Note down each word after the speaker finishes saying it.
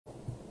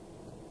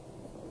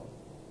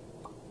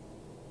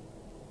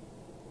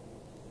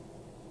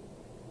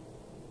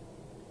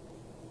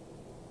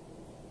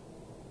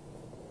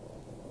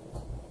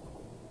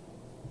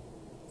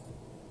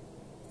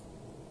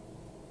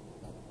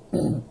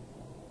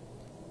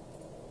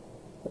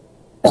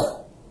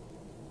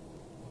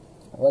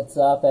What's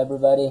up,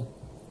 everybody?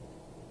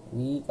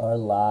 We are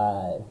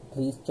live.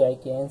 Please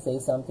check in, say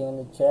something in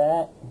the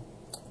chat.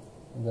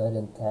 Go ahead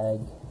and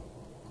tag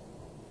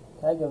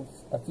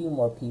a few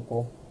more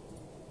people.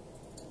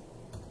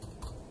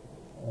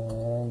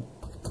 And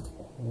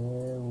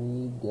here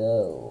we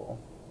go.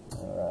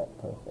 Alright,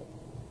 perfect.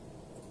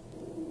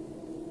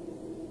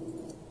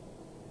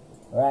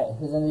 Alright,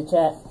 who's in the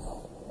chat?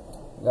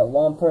 We got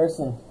one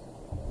person.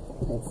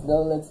 Let's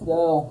go, let's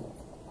go.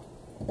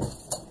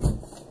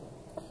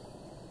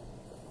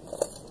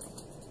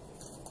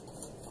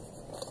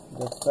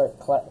 Let's start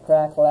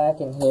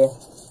crack-lacking here.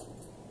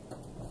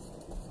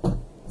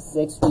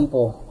 6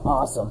 people.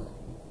 Awesome.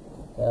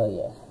 Hell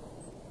yeah.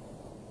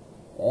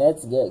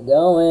 Let's get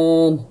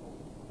going.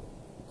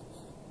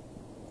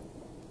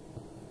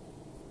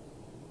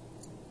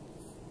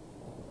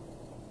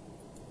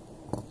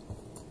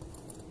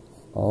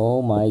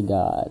 Oh my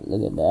God,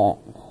 look at that.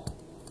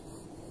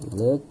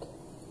 Look at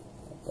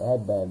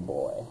that bad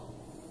boy.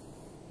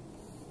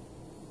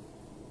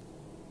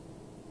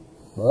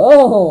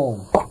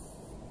 Boom!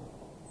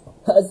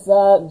 What's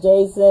up,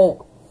 Jason?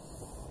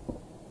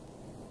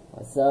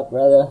 What's up,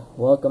 brother?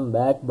 Welcome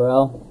back,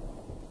 bro.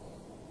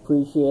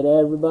 Appreciate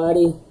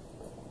everybody.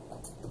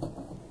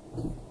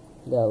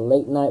 Got a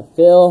late night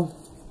Phil.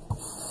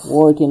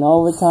 Working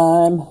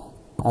overtime.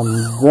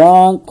 I'm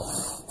drunk.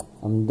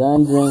 I'm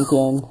done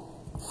drinking.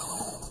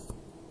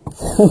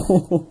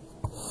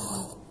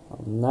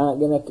 I'm not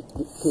gonna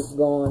keep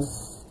going.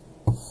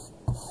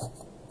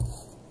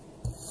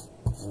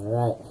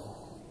 Alright.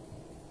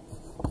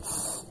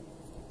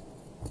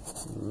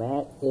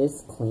 Mat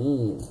is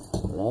clean.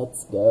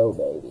 Let's go,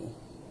 baby.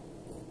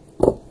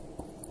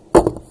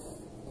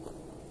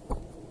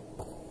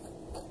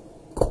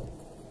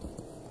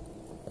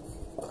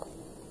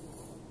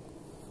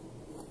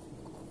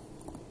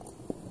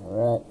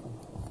 Alright.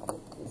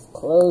 It's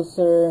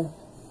closer.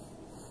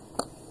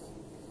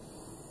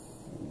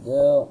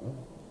 Go.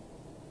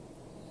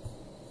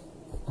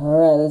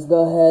 Alright, let's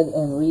go ahead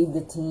and read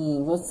the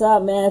team. What's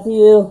up,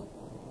 Matthew?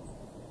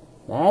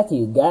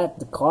 Matthew got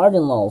the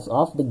Cardinals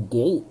off the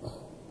gate.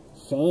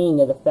 Shane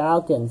got the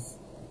Falcons.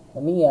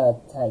 Let me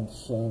tag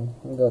Shane.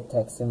 Let me go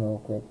text him real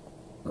quick.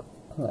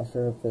 I'm not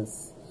sure if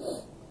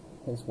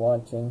he's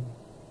watching.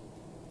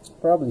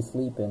 Probably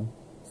sleeping.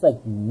 It's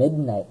like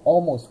midnight,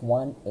 almost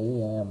 1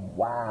 a.m.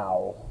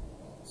 Wow.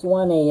 It's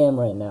 1 a.m.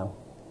 right now.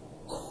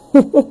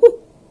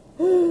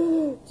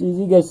 Jeez,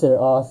 you guys are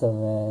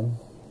awesome, man.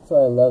 That's why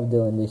I love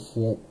doing this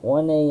shit.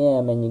 1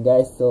 a.m. and you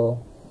guys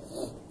still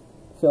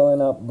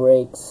filling up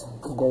breaks.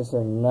 You guys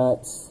are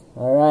nuts.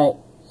 Alright.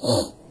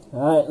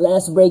 Alright,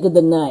 last break of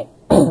the night.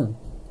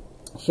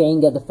 Shane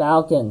got the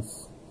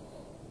Falcons.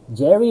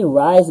 Jerry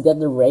Rice got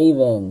the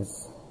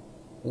Ravens.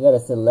 We got a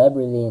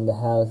celebrity in the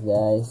house,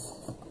 guys.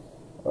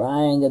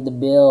 Ryan got the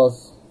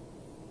Bills.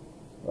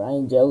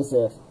 Ryan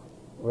Joseph.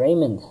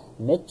 Raymond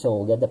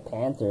Mitchell got the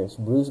Panthers.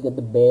 Bruce got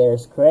the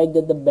Bears. Craig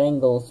got the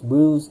Bengals.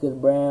 Bruce got the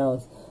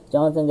Browns.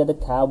 Jonathan got the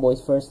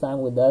Cowboys. First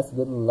time with us.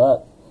 Good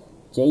luck.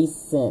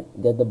 Jason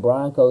got the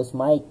Broncos.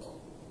 Mike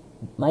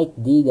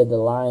D got the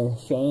Lions.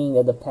 Shane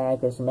got the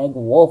Packers. Meg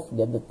Wolf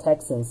got the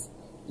Texans.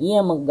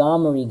 Ian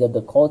Montgomery got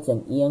the Colts.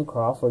 And Ian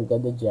Crawford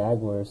got the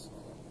Jaguars.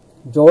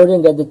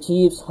 Jordan got the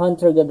Chiefs.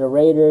 Hunter got the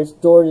Raiders.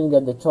 Jordan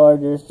got the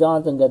Chargers.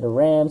 Jonathan got the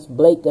Rams.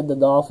 Blake got the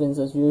Dolphins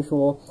as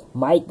usual.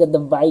 Mike got the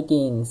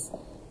Vikings.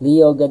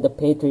 Leo got the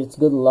Patriots.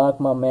 Good luck,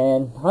 my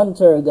man.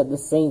 Hunter got the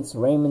Saints.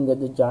 Raymond got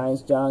the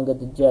Giants. John got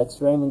the Jets.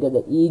 Raymond got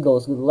the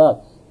Eagles. Good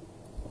luck.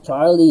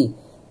 Charlie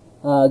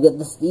got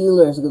the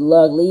Steelers. Good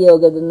luck. Leo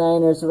got the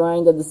Niners.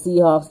 Ryan got the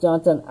Seahawks.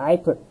 Jonathan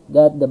Eipert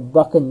got the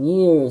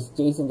Buccaneers.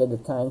 Jason got the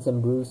Titans.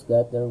 And Bruce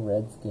got the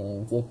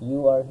Redskins. If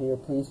you are here,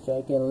 please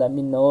check in. Let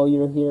me know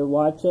you're here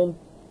watching.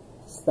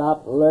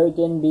 Stop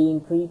lurking, being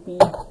creepy.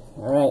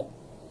 Alright.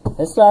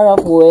 Let's start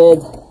off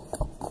with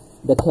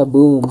the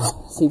Kaboom.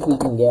 See if we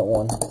can get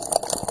one.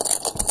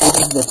 This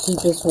is the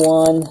cheapest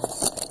one.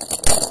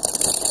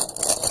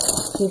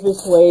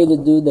 Cheapest way to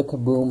do the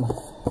Kaboom.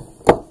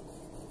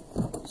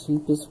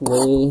 Cheapest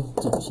way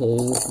to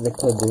chase the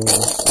Kaboom.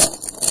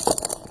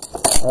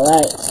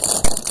 Alright.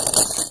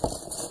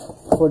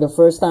 For the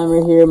first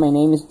timer here, my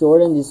name is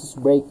Jordan. This is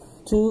break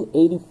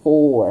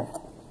 284.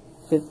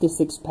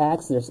 56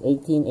 packs. There's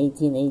 18,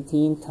 18,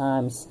 18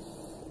 times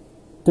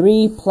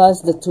 3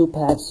 plus the 2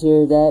 packs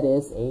here. That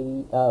is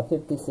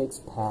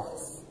 56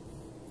 packs.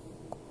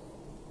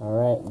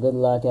 Alright. Good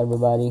luck,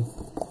 everybody.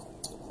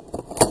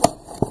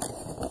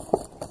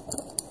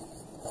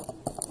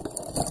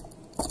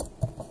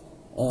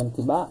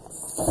 Empty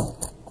box.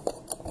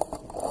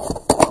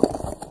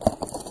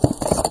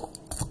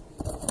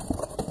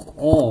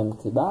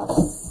 Empty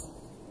box.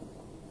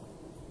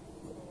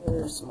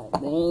 There's my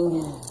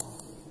thing.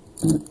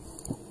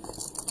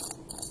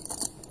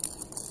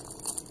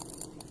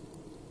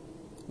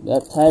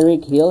 Got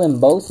Tyreek Hill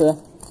and Bosa.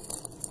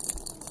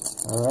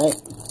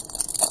 Alright.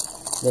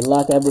 Good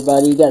luck,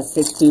 everybody. You got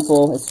 6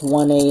 people. It's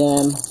 1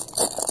 a.m.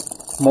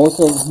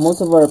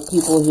 Most of our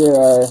people here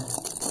are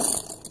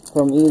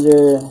from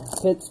either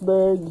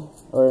Pittsburgh,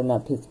 or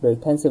not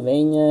Pittsburgh,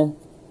 Pennsylvania,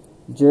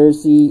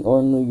 Jersey,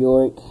 or New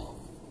York.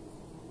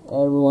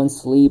 Everyone's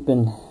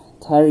sleeping.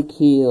 Tyreek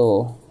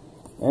Hill,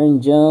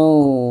 Aaron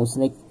Jones,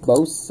 Nick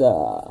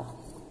Bosa.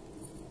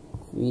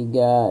 We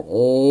got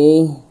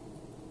a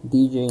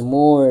DJ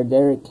Moore,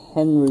 Derrick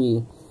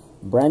Henry,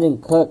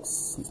 Brandon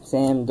Cooks,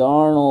 Sam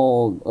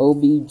Darnold,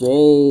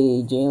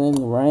 OBJ, Jalen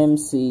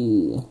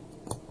Ramsey,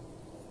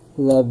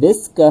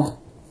 LaVisca,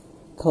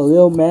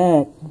 Khalil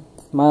Mack,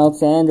 Miles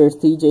Sanders,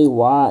 TJ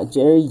Watt,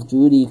 Jerry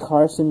Jeudy,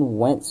 Carson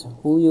Wentz,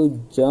 Julio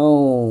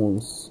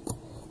Jones,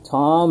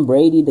 Tom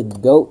Brady, the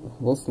GOAT.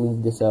 We'll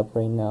sleeve this up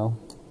right now,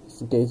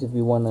 just in case if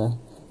you want to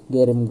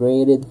get him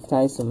graded.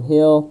 Tyson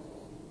Hill,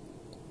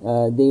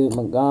 David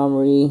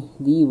Montgomery,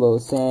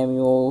 Deebo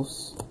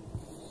Samuels,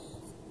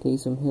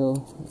 Taysom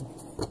Hill,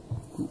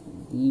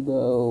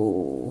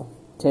 Deebo,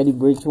 Teddy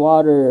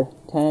Bridgewater,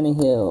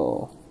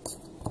 Tannehill.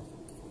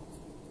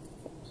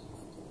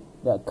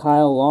 Got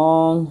Kyle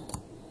Long,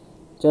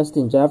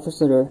 Justin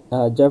Jefferson,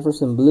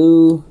 Jefferson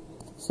Blue,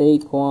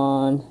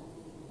 Saquon,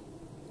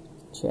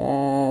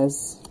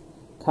 Chaz,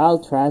 Kyle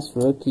Trask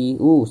rookie.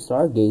 Ooh,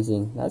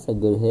 Stargazing. That's a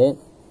good hit.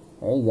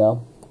 There you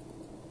go.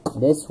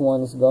 This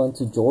one is going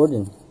to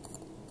Jordan.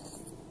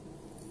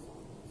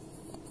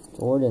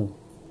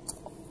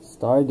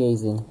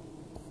 Stargazing.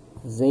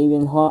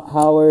 Xavier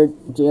Howard,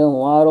 Jalen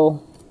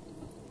Waddle,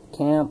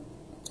 Camp,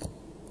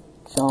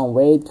 Sean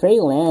Wade, Trey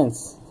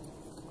Lance.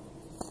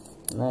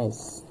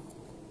 Nice.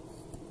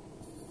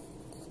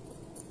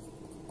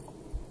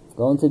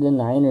 Going to the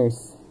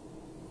Niners.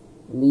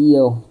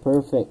 Leo,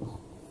 perfect.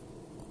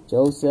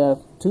 Joseph,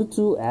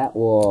 Tutu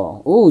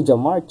Atwell. Ooh,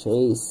 Jamar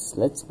Chase.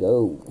 Let's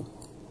go.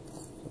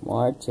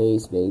 Jamar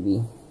Chase,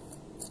 baby.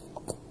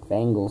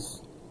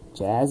 Bengals.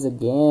 Jazz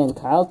again.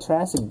 Kyle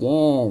Trask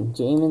again.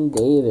 Jamin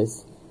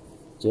Davis.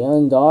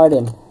 Jalen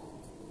Darden.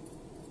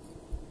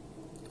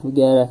 We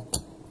got a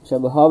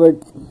Chuba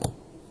Hubbard.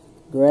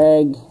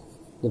 Greg.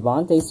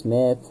 Devontae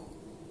Smith.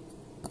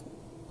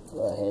 Go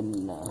ahead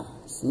and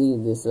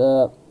sleeve this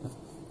up.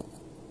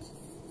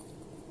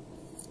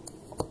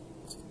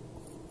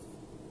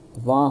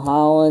 Von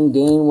Holland,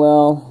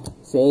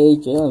 Gainwell,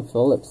 Sage, Jalen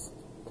Phillips,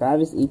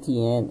 Travis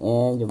Etienne,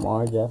 and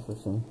Jamar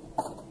Jefferson.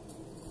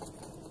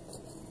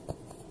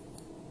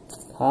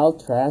 Kyle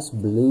Trask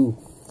blue.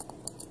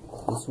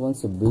 This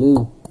one's a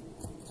blue.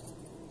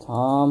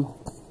 Tom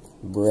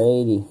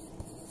Brady.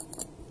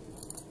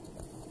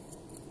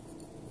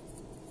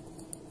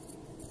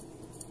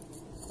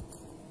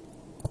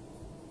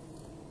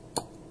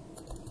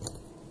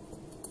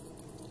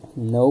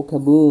 No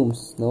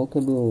kabooms. No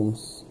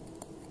kabooms.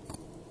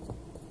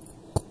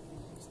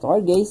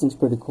 Stargazing's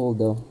pretty cool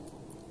though.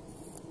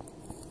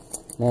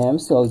 Man, I'm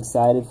so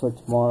excited for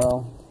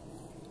tomorrow.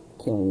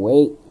 Can't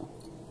wait.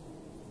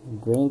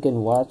 Drink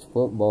and watch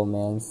football,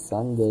 man.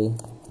 Sunday.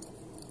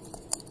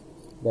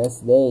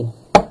 Best day.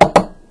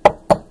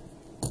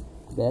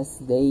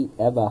 Best day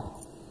ever.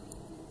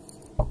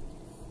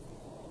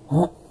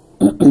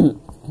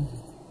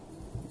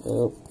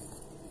 Yep.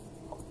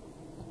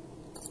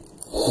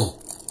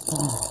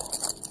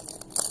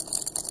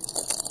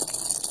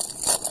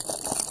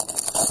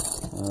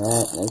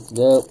 Alright, let's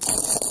go.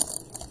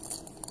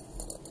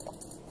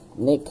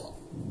 Nick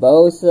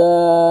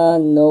Bosa,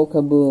 no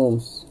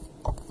kabooms.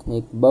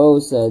 Nick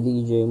Bosa,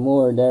 DJ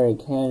Moore,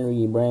 Derrick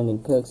Henry, Brandon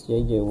Cooks,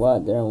 JJ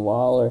Watt, Darren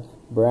Waller,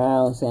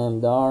 Brown, Sam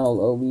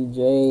Darnold,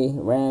 OBJ,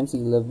 Ramsey,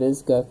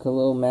 LaVisca,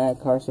 Khalil Mack,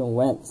 Carson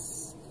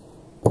Wentz.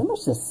 Pretty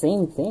much the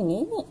same thing,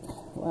 ain't it?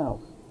 Wow.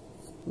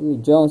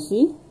 Julio Jones,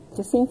 see? It's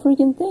the same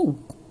freaking thing.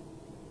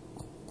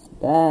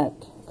 Dak,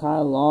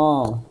 Kyle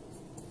Long.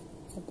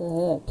 What the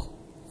heck?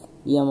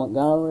 Ian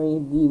Montgomery,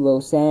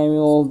 Deebo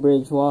Samuel,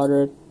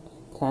 Bridgewater,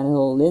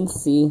 Tannehill,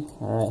 Lindsey.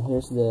 Alright,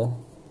 here's the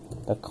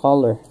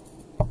color.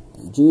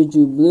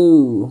 Juju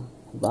Blue,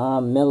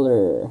 Von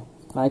Miller,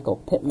 Michael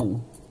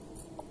Pittman.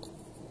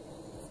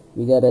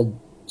 We got a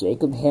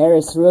Jacob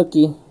Harris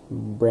rookie,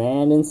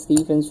 Brandon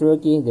Stephens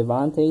rookie,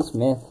 Devontae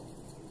Smith.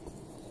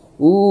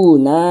 Ooh,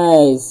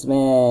 nice,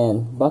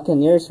 man.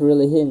 Buccaneers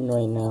really hitting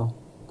right now.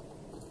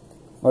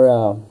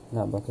 Or,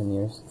 not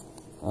Buccaneers.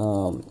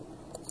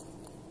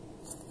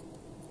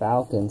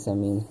 Falcons, I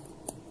mean.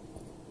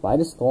 By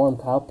the Storm,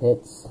 Kyle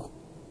Pitts.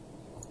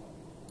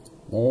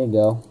 There you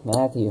go.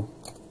 Matthew.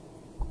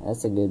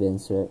 That's a good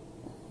insert.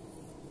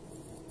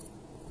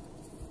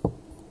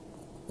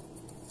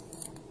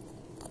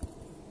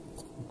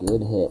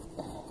 Good hit.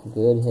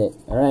 Good hit.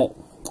 Alright.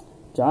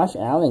 Josh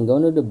Allen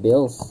going to the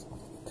Bills.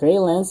 Trey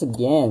Lance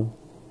again.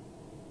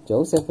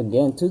 Joseph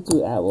again.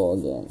 Tutu Atwell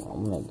again. Oh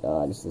my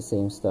god, it's the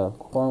same stuff.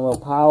 Cornwell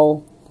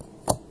Powell.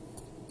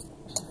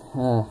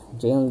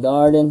 Jalen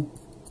Darden.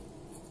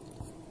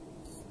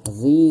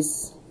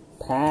 Aziz.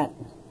 Pat.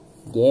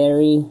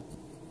 Gary.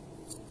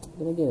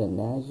 Did I get a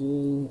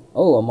Najee?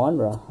 Oh,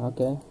 Amon-Ra.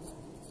 Okay.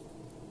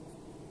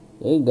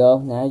 There you go.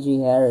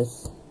 Najee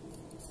Harris.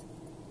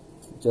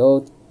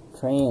 Joe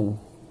Train.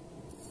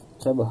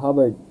 Chuba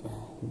Hubbard.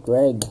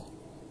 Greg.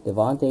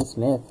 Devontae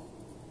Smith,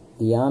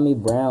 De'Ami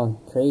Brown,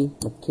 Trey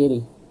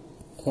McKitty,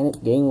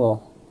 Kenneth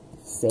Gainwell,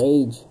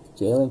 Sage,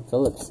 Jalen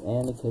Phillips,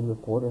 and the Kid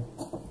Reporter.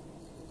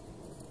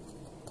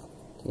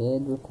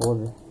 Kid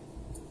Reporter.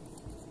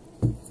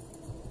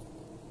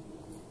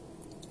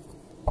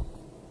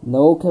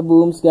 No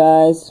kabooms,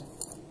 guys,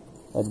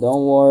 but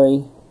don't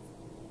worry.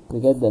 We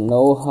get the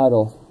no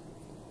huddle.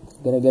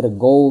 Gonna get a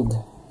gold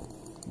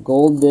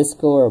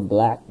disco or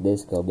black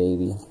disco,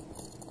 baby.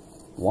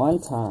 One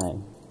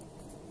time.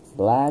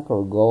 Black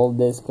or gold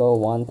disco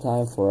one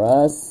time for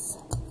us.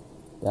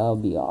 That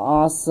would be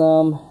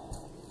awesome.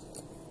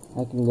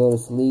 I can go to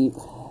sleep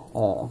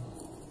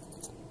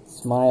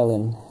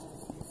smiling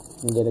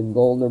and get a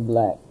gold or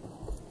black.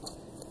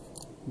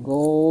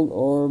 Gold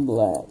or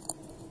black.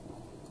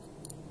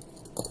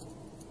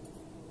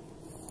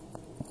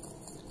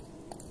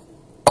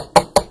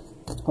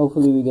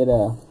 Hopefully we get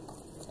a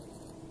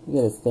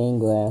stained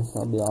glass.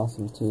 That'll be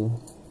awesome too.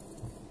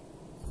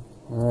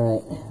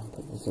 Alright,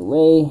 put this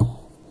away.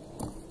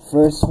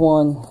 First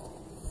one.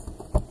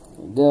 Here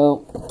we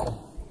go.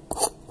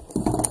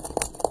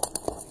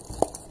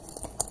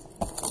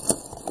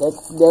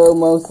 Let's go,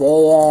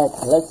 Mosaic.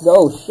 Let's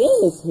go.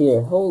 Shane is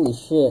here. Holy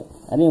shit.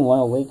 I didn't want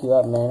to wake you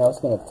up, man. I was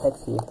going to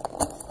text you.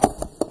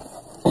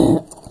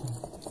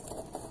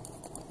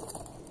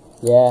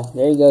 Yeah,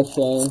 there you go,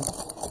 Shane.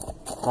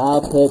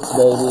 Kyle Pitts,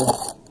 baby.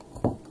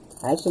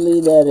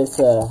 Actually, that is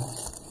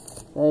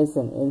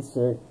an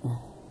insert.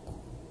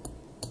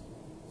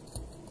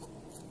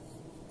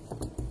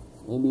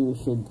 Maybe we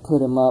should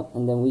put him up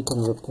and then we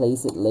can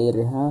replace it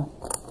later, huh?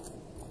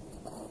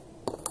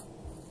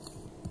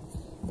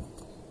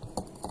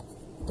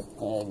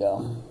 There you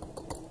go.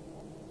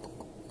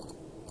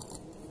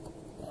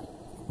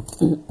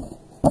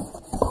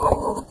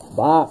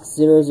 Box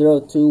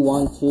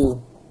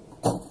 00212.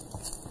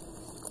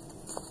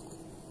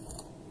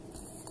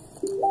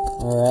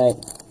 Alright.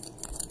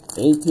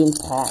 18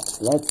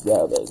 packs. Let's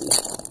go, baby.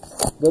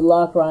 Good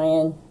luck,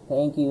 Ryan.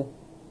 Thank you.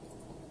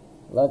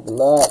 Luck.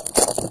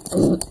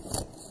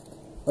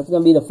 What's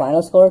gonna be the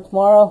final score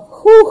tomorrow?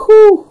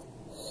 Whoo-hoo!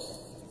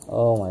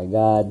 Oh my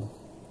god.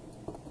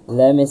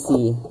 Let me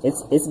see.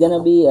 It's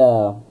gonna be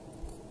I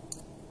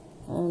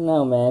don't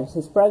know, man.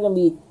 It's probably gonna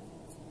be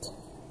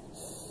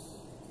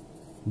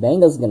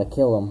Bengals gonna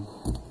kill them.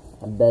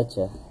 I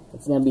betcha.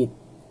 It's gonna be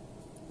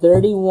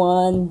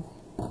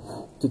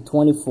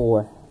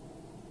 31-24.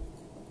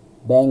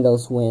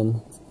 Bengals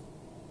win.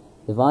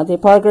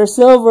 Devontae Parker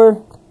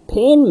silver.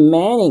 Peyton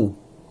Manning,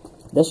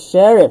 the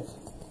Sheriff,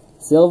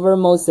 silver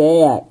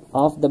mosaic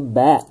off the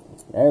bat.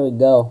 There we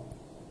go.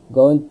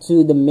 Going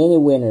to the mini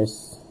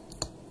winners.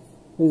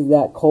 Who's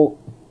that? Colt.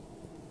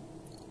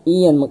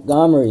 Ian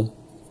Montgomery.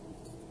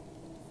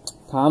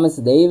 Thomas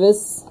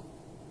Davis.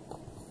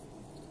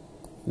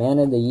 Man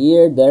of the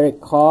Year, Derek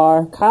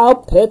Carr. Kyle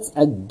Pitts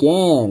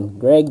again.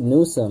 Greg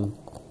Newsome.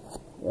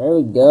 There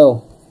we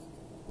go.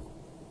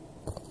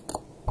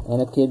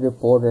 And a Kid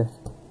Reporter.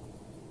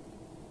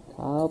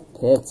 Kyle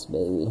Pitts,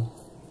 baby.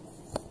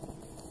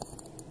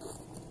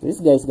 This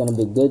guy's gonna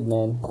be good,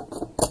 man.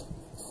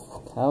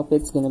 Kyle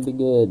Pitts gonna be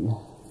good.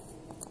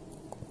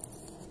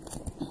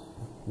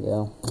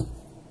 Yeah.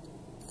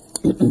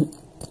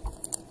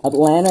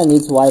 Atlanta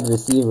needs wide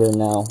receiver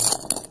now.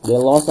 They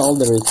lost all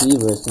the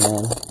receivers,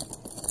 man.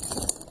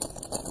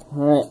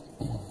 Alright.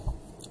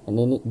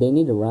 And they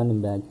need a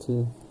running back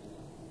too.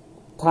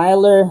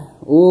 Tyler.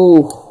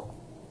 Ooh.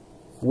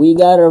 We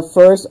got our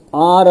first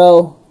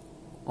auto.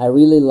 I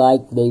really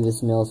like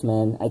Davis Mills,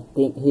 man. I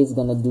think he's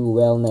gonna do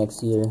well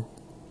next year.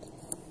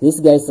 This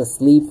guy's a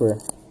sleeper.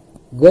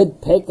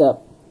 Good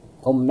pickup.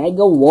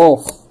 Omega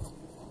Wolf.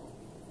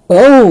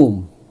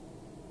 Boom!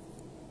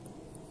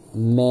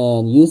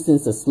 Man,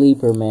 Houston's a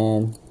sleeper,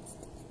 man.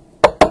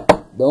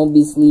 Don't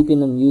be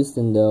sleeping on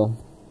Houston, though.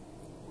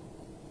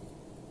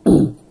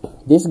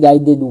 This guy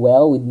did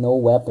well with no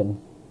weapon.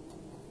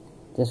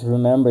 Just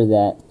remember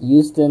that.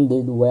 Houston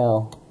did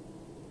well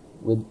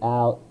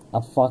without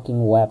a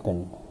fucking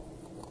weapon.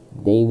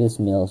 Davis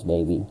Mills,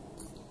 baby.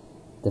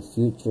 The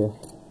future.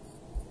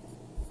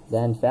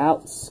 Dan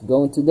Fouts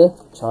going to the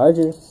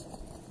Chargers.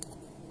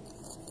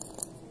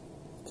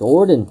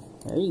 Jordan.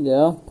 There you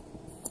go.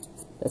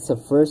 That's the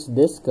first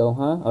disco,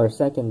 huh? Or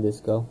second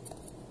disco.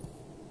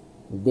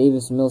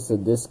 Davis Mills a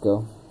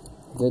disco.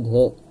 Good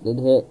hit. Good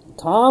hit.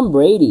 Tom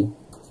Brady.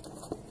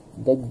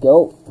 The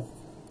GOAT.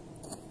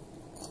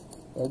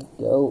 The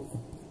GOAT.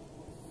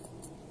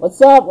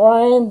 What's up,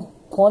 Ryan?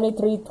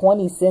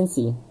 23-20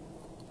 Cincy.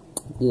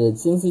 Dude,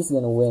 Cincy's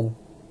gonna win.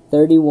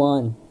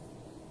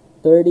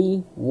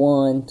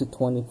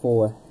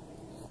 31-24.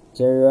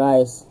 Jerry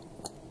Rice.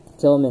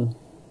 Tillman.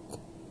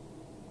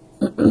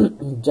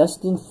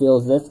 Justin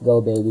Fields. Let's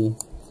go, baby.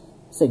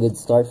 It's a good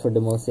start for the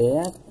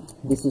Mosaic.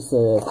 This is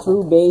a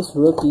true base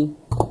rookie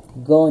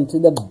going to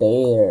the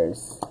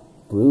Bears.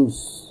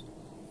 Bruce.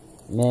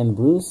 Man,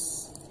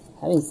 Bruce.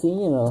 Haven't seen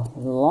you in a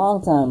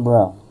long time,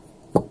 bro.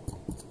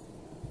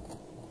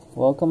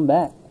 Welcome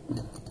back.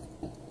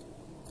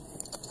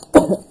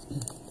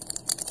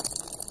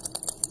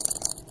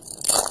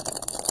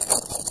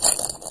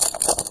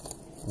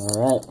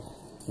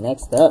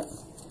 Next up,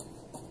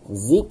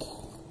 Zeke,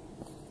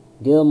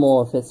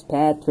 Gilmore,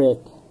 Fitzpatrick.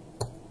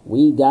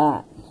 We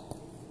got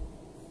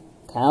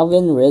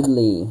Calvin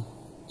Ridley,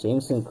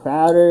 Jameson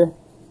Crowder,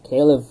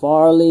 Caleb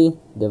Farley,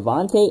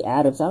 Devontae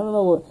Adams. I don't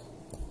know what.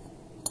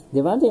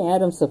 Devontae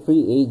Adams, a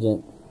free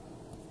agent.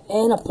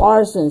 And a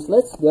Parsons.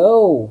 Let's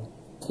go.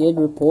 Kid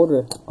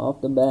reporter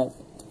off the bat.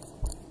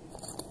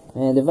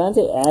 And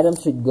Devontae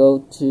Adams should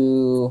go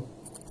to.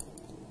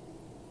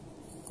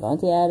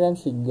 Devontae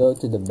Adams should go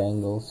to the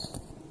Bengals.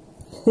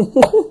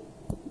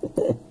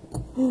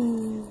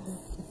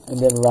 And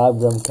then Rob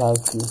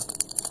Gronkowski.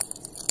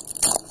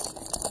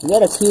 We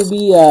got a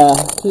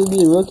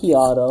QB rookie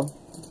auto.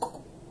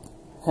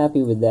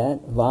 Happy with that.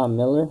 Von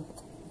Miller,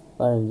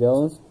 Byron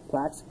Jones,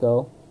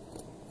 Plaxico.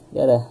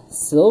 Got a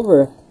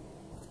silver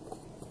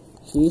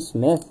G.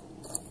 Smith.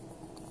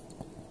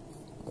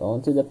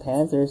 Going to the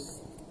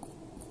Panthers.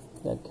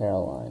 Got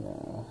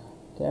Carolina,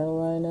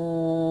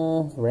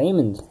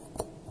 Raymond,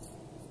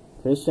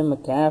 Christian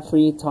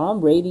McCaffrey, Tom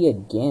Brady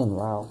again.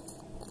 Wow.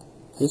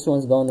 This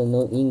one's going to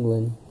New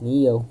England.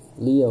 Leo.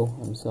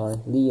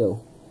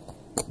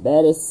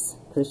 Bettis,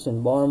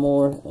 Christian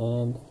Barmore,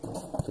 and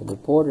the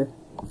reporter.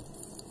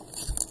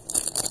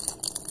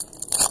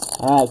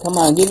 Alright, come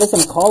on, give us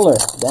some color.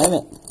 Damn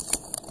it.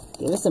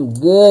 Give us some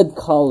good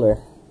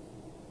color.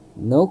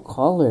 No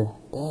color.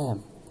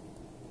 Damn.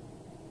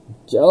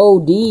 Joe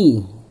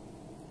D.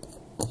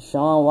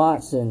 Sean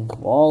Watson,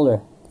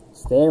 Waller,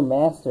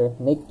 Stairmaster,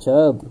 Nick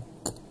Chubb,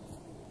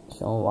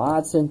 Sean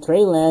Watson,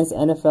 Trey Lance,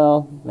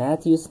 NFL,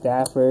 Matthew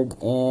Stafford,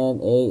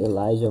 and a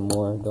Elijah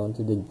Moore going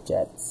to the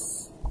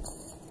Jets.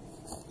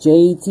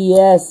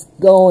 JTS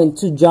going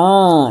to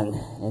John,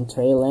 and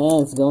Trey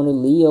Lance going to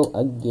Leo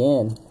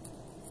again.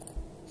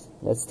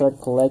 Let's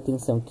start collecting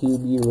some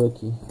QB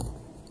rookie.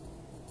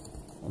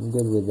 I'm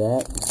good with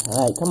that.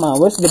 Alright, come on.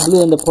 Where's the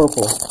blue and the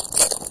purple?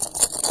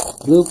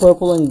 Blue,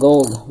 purple, and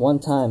gold. One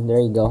time. There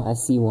you go. I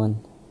see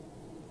one.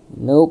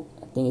 Nope.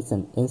 I think it's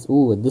a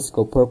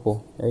disco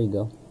purple. There you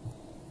go.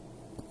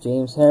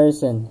 James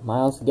Harrison.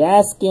 Myles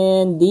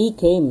Gaskin.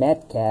 DK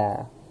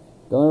Metcalf.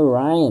 Going to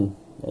Ryan.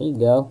 There you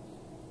go.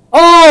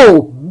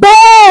 Oh!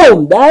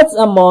 Boom! That's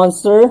a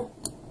monster.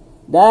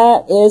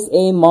 That is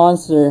a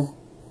monster.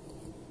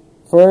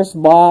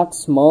 First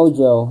box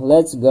mojo.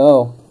 Let's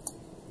go.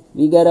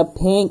 We got a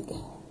pink.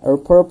 Or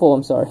purple.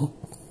 I'm sorry.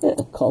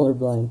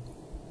 Colorblind.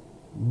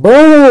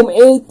 Boom!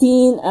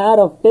 18 out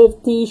of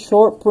 50.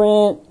 Short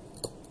print.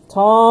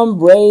 Tom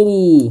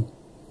Brady.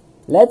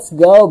 Let's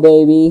go,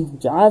 baby.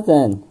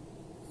 Jonathan.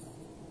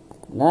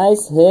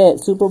 Nice hit.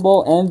 Super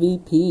Bowl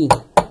MVP.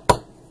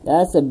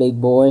 That's a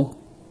big boy.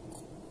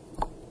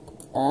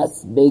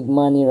 That's big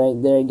money right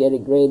there. Get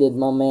it graded,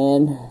 my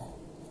man.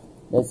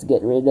 Let's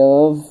get rid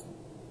of.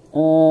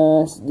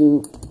 Let's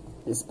do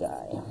this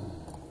guy.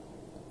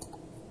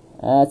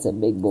 That's a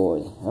big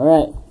boy.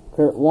 Alright.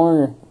 Kurt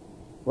Warner.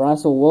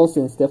 Russell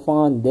Wilson,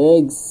 Stephon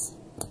Diggs,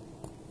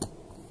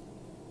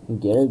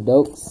 Gary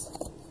Dokes,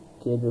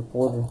 Kid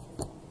Reporter.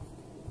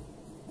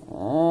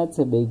 That's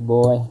a big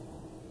boy.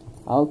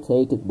 I'll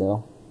take it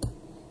though.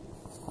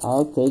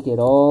 I'll take it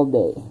all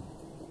day.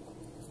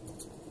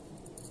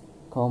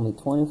 Call me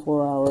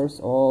 24 hours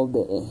all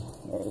day.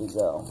 There you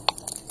go.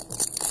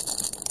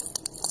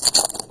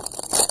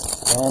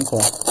 Santa.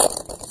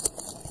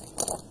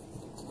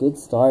 Good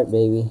start,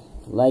 baby.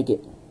 Like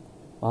it.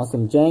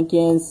 Malcolm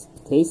Jenkins.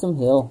 Taysom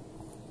Hill,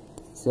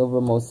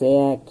 Silver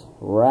Mosaic,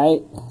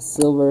 Wright,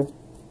 Silver,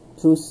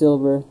 True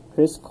Silver,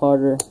 Chris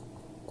Carter,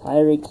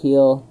 Tyreek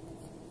Hill,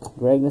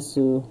 Greg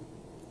Nassau,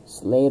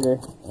 Slater,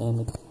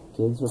 and the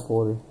Kids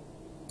Reporter.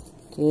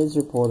 Kids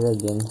Reporter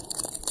again.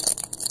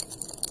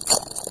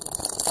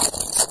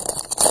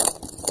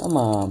 Come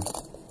on.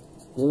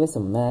 Give us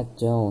some Mac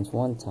Jones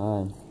one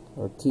time.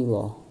 Or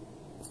T-Law.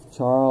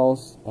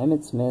 Charles,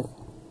 Emmitt Smith,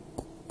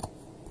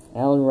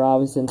 Allen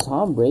Robinson,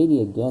 Tom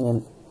Brady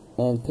again,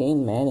 and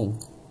Peyton Manning.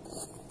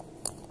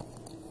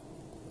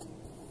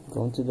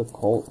 Going to the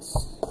Colts.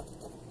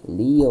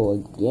 Leo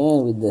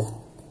again with the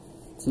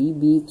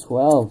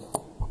TB12.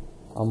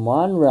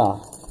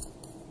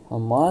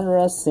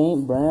 Amon-Ra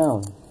St.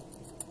 Brown.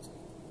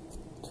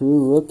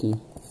 True rookie.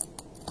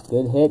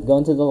 Good hit.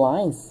 Going to the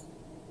Lions.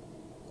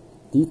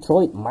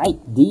 Detroit Mike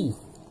D.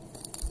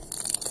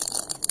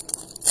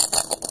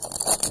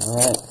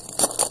 Alright.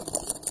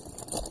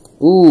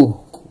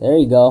 Ooh, there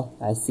you go.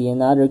 I see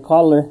another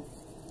color.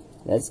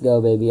 Let's go,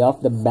 baby.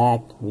 Off the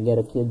back, we got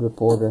a Kid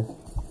Reporter.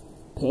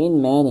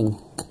 Peyton Manning.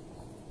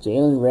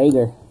 Jalen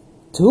Reagor.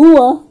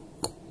 Tua.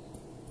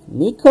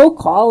 Nico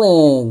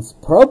Collins.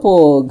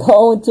 Purple.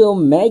 Going to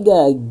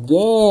Omega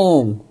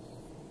again.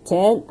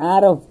 10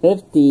 out of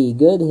 50.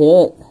 Good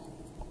hit.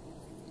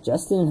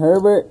 Justin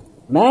Herbert.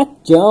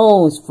 Mac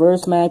Jones.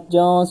 First Mac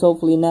Jones.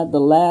 Hopefully not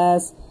the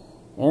last.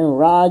 Aaron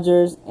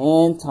Rodgers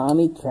and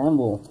Tommy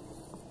Tremble.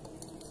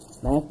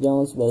 Mac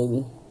Jones,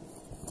 baby.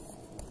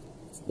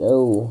 Let's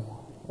go.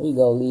 There you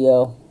go,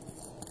 Leo.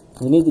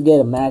 We need to get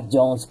a Mac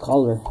Jones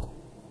color.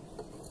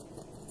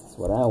 That's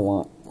what I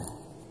want.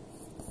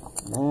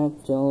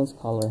 Mac Jones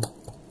color.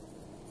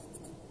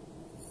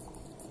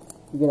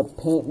 We're gonna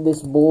paint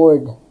this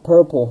board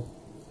purple.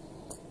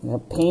 I'm gonna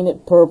paint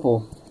it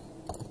purple.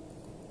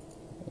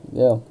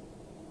 There you go.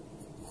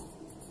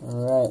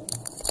 Alright.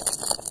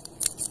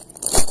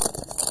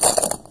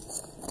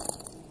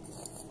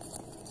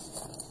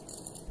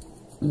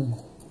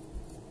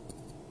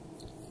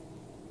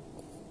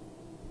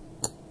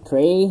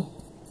 Trey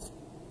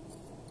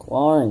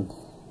Lauren.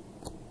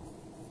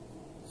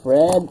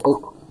 Fred.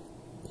 Oh,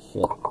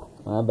 shit.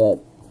 My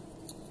bad.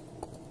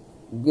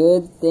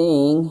 Good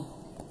thing.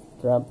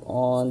 Drop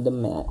on the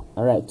mat.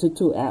 Alright,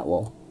 Tutu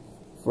Atwell.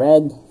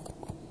 Fred.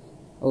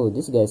 Oh,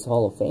 this guy's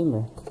Hall of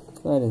Famer.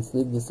 Go ahead and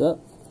sleeve this up.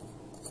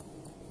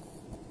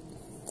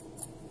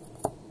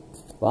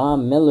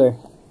 Von Miller.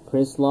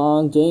 Chris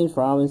Long. James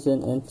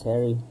Robinson. And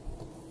Terry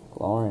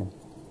Lauren.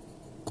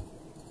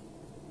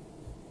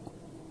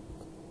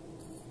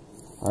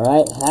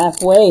 Alright,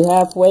 halfway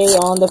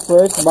on the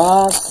first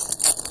box.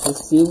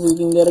 Let's see if we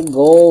can get a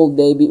gold,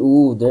 baby.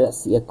 Ooh,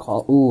 there's a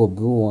call. Ooh, a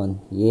blue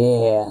one.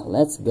 Yeah,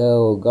 let's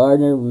go.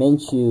 Gardner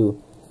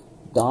Minshew,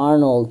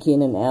 Darnold,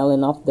 Keenan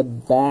Allen off the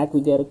back.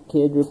 We got a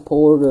kid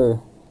reporter.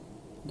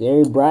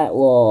 Gary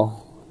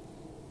Brightwell,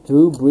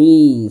 Drew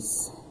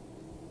Brees,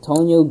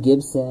 Tonio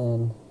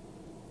Gibson,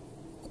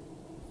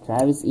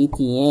 Travis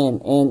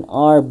Etienne, and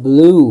our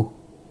blue.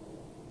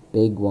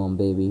 Big one,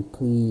 baby,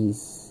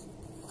 please.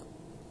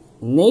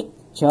 Nick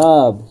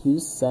Chubb, you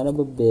son of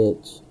a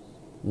bitch.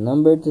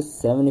 Number to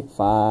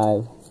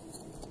 75.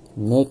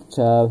 Nick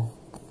Chubb.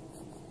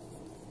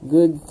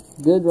 Good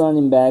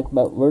running back,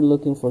 but we're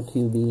looking for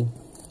QB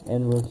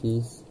and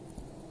rookies.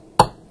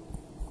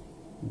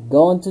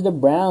 Going to the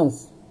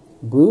Browns.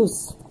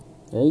 Bruce.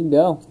 There you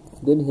go.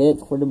 Good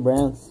hit for the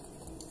Browns.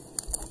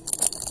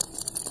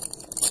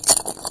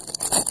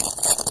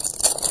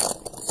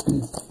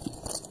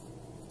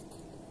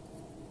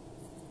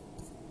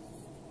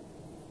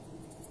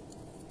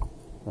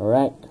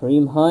 Alright,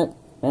 Kareem Hunt,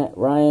 Matt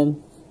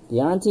Ryan,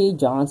 Deontay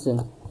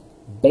Johnson,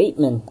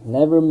 Bateman,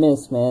 never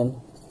miss, man.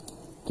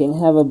 Can't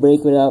have a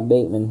break without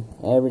Bateman,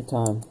 every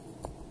time.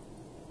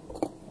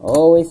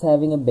 Always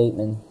having a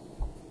Bateman.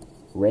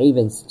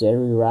 Ravens,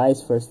 Jerry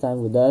Rice, first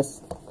time with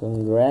us.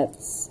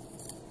 Congrats.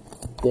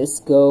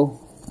 Disco,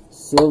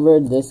 Silver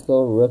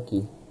Disco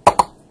rookie,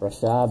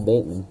 Rashad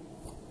Bateman.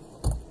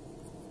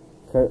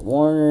 Kurt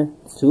Warner,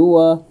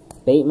 Tua,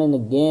 Bateman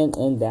again,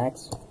 and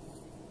Dax.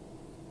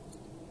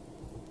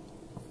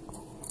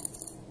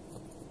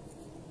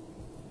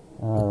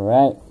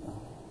 Alright.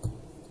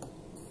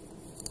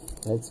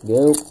 Let's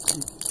go.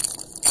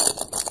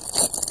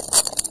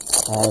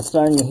 It's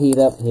starting to heat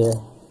up here.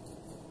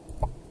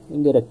 You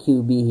can get a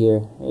QB here.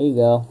 There you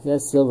go.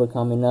 Got silver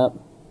coming up.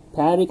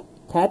 Patrick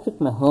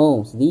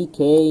Mahomes,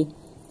 DK,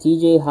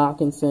 TJ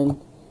Hawkinson,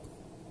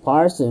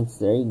 Parsons.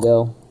 There you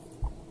go.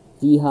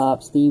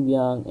 D-Hop, Steve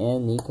Young,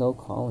 and Nico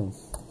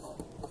Collins.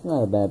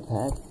 Not a bad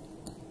pack.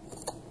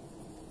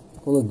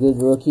 Full of good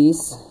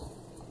rookies.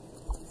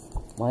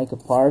 Micah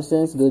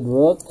Parsons, good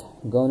rook.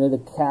 Going to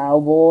the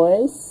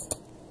Cowboys.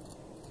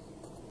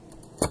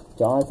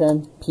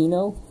 Jonathan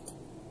Pino.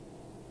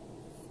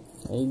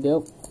 There you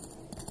go.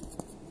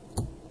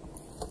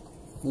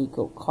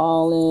 Nico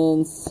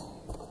Collins.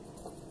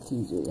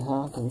 TJ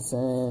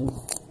Hawkinson.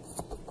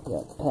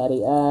 Got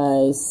Patty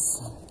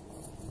Ice.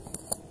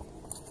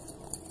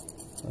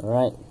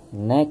 Alright,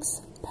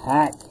 next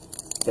pack,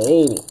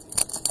 baby.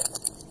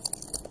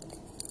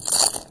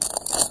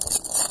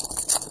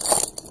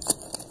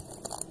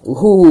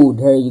 Ooh,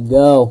 there you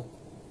go.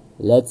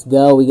 Let's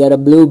go. We got a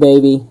blue,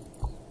 baby.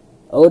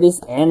 Otis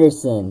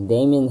Anderson,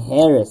 Damian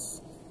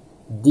Harris,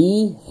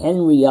 D.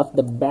 Henry off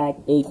the back,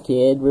 a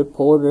kid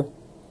reporter.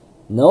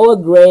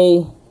 Noah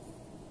Gray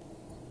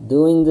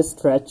doing the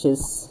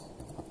stretches.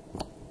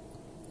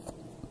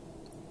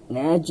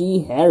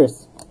 Najee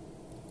Harris.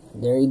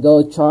 There you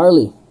go,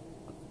 Charlie.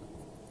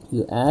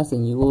 You ask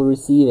and you will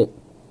receive it.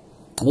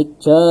 Nick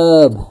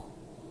Chubb,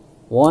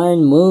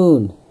 Warren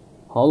Moon,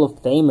 Hall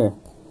of Famer.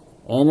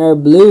 And our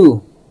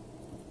blue,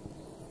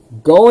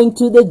 going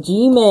to the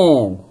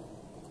G-Man,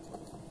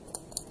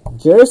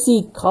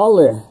 jersey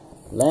color,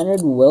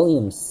 Leonard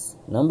Williams,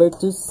 number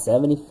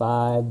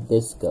 275,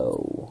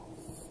 Disco.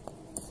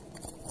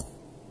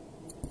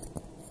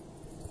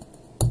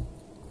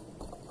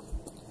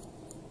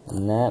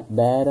 Not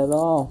bad at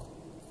all.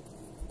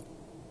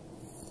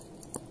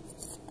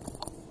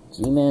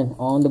 G-Man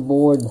on the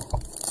board.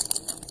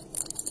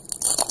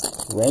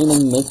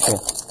 Raymond Mitchell.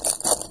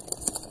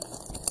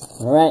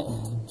 Alright,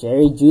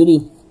 Jerry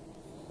Jeudy,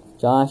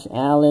 Josh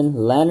Allen,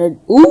 Leonard.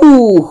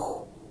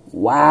 Ooh!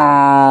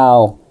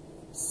 Wow!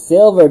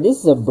 Silver. This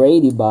is a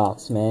Brady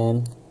box,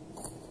 man.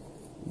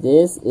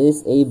 This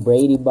is a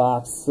Brady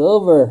box.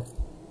 Silver.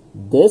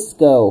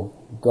 Disco.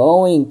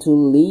 Going to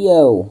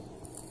Leo.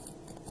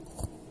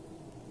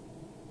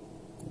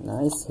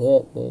 Nice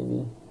hit,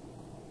 baby.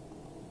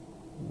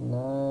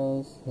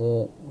 Nice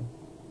hit.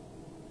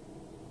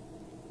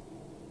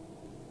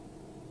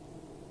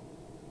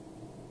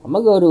 I'm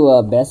gonna go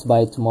to Best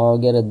Buy tomorrow,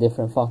 get a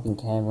different fucking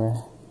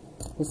camera.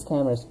 This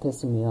camera is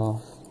pissing me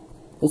off.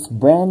 It's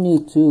brand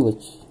new too,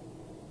 which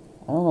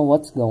I don't know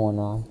what's going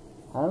on.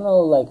 I don't know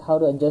like how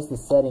to adjust the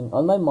setting.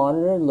 On my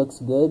monitor it looks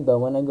good, but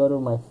when I go to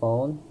my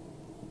phone,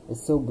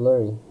 it's so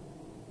blurry.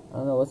 I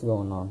don't know what's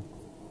going on.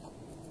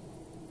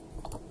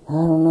 I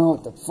don't know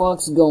what the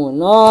fuck's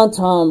going on.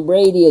 Tom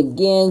Brady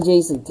again,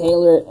 Jason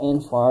Taylor,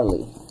 and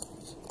Farley.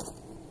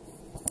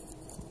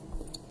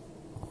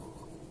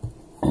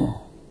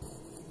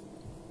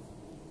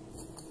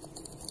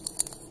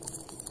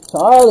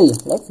 Charlie,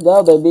 let's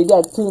go, baby. You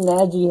got 2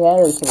 Najee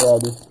Harris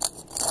already.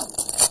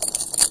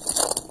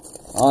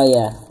 Oh,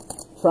 yeah.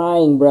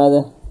 Trying,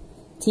 brother.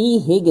 T.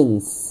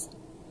 Higgins.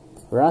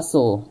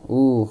 Russell.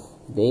 Ooh.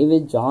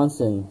 David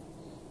Johnson.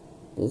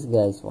 This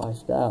guy's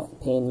washed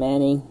out. Peyton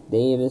Manning.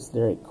 Davis.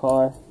 Derek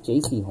Carr.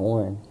 J.C.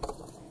 Horn.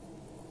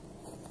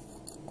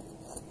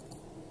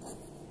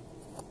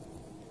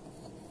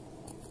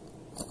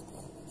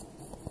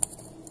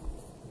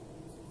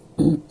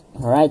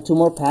 Alright, 2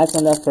 more packs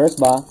on that first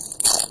box.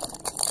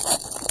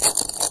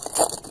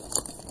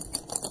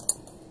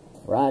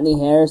 Rodney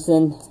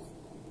Harrison,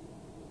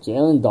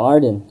 Jalen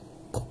Darden,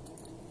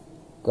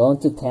 going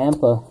to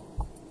Tampa.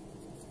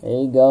 There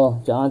you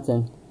go,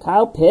 Johnson.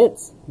 Kyle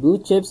Pitts, Blue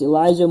Chips,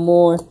 Elijah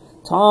Moore,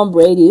 Tom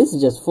Brady. This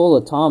is just full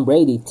of Tom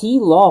Brady. T.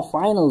 Law,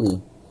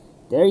 finally.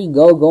 There you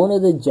go, going to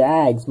the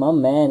Jags. My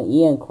man,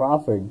 Ian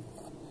Crawford.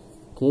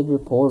 Kid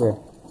Reporter.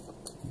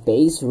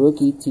 Base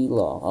rookie T.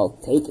 Law. I'll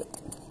take it.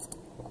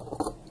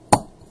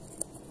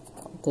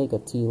 I'll take a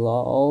T.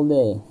 Law all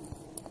day.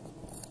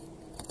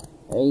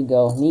 There you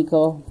go,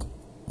 Nico.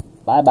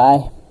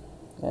 Bye-bye.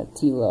 Got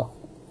T-Lo.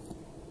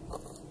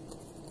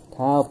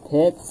 Kyle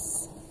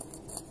Pitts.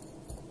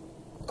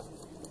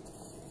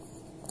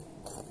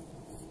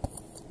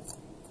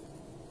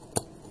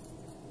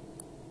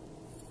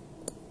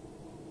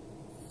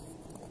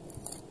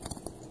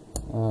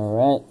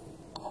 Alright.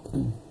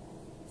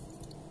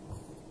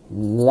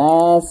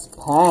 Last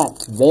pack,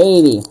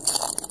 baby.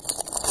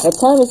 What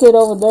time is it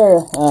over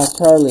there,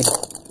 Charlie?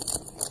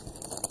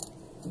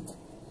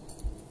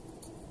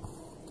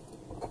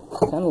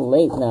 Kind of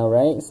late now,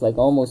 right? It's like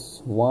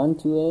almost 1,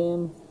 2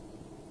 a.m.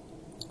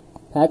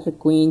 Patrick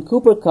Queen,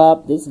 Cooper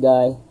Kupp, this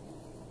guy,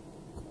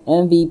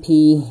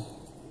 MVP,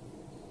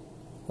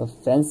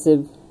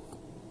 offensive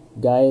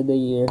guy of the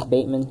year,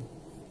 Bateman,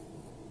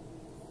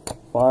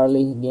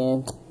 Farley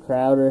again,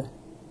 Crowder,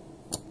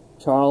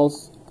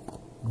 Charles,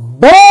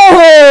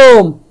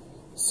 boom!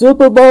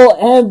 Super Bowl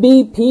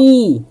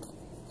MVP,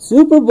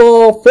 Super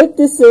Bowl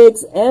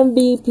 56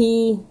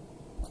 MVP,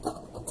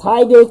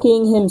 Tiger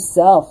King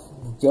himself.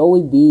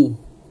 Joey B.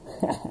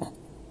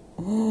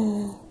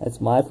 That's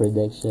my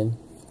prediction.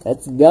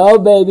 Let's go,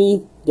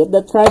 baby. Get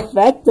the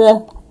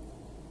trifecta.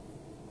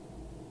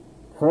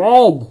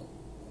 Craig.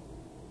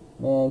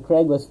 Man,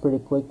 Craig was pretty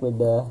quick with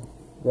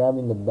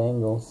grabbing the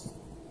Bengals.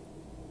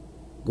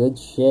 Good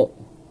shit.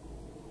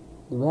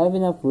 Do we have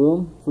enough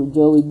room for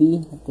Joey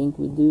B? I think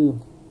we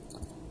do.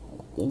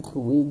 I think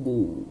we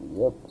do.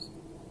 Yep.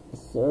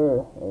 Yes,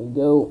 sir. There you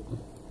go.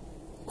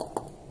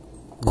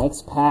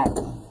 Next pack.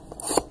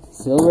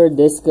 Silver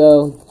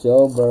Disco,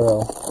 Joe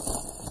Burrow.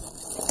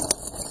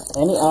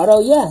 Any auto?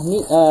 Yeah,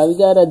 we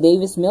got a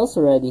Davis Mills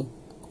already.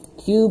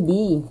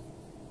 QB.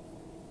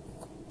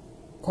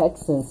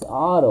 Texans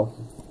auto.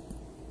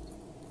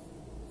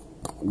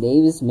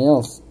 Davis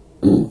Mills.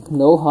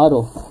 No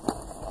huddle.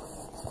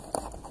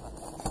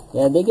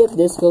 Yeah, they get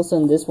discos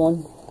on this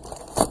one.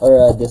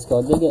 Or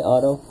disco. They get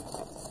auto.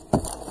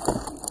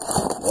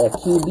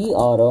 QB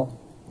auto.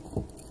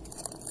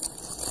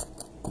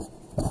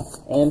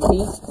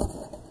 MP.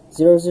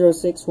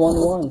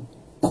 00611.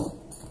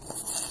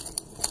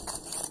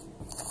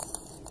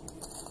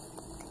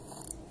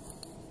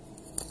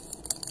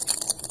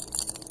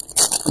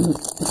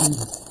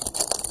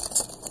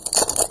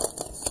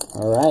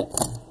 Alright.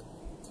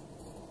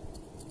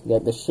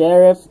 Got the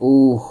Sheriff.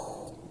 Ooh.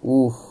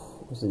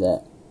 What's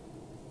that?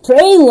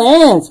 Trey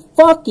Lance.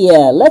 Fuck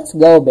yeah. Let's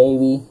go,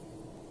 baby.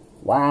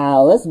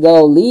 Wow. Let's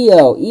go.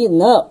 Leo.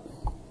 Eating up.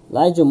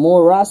 Elijah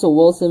Moore, Russell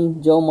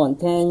Wilson, Joe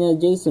Montana,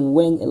 Jason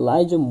Wynn,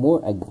 Elijah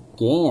Moore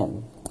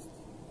again.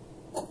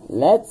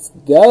 Let's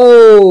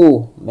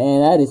go.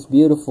 Man, that is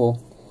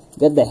beautiful.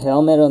 Got the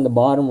helmet on the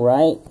bottom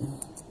right.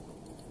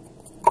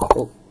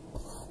 Oh.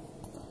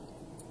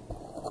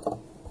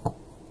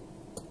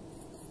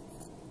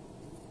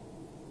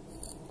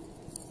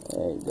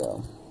 There you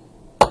go.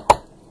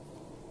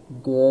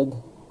 Good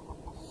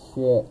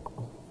shit.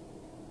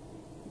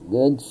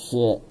 Good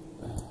shit.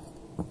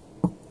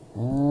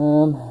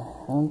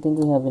 I don't think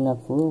we have enough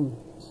room.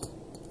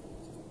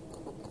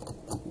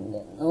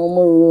 No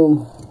more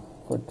room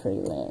for Trey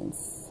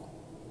Lance.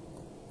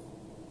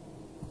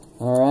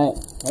 Alright,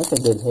 that's a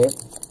good hit.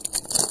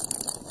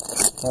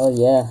 Oh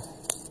yeah.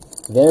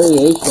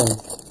 Variation.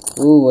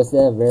 Ooh, was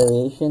that a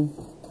variation?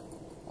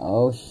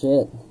 Oh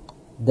shit.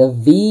 The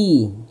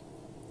V.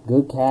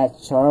 Good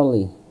catch,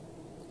 Charlie.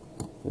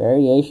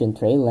 Variation,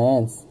 Trey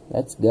Lance.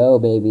 Let's go,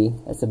 baby.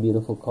 That's a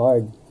beautiful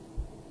card.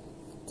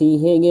 T.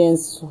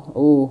 Higgins.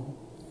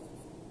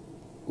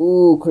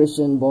 Ooh,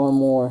 Christian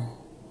Barmore.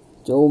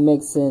 Joe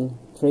Mixon.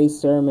 Trey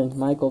Sermon.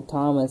 Michael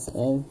Thomas.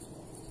 And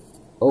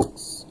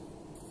Oaks.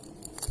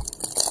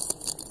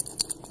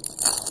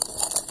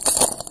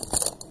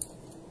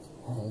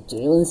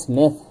 Jalen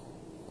Smith.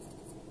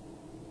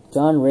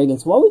 John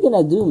Riggins. What are we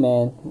gonna do,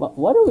 man?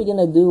 What are we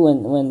gonna do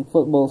when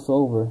football's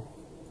over?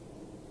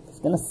 It's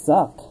gonna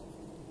suck.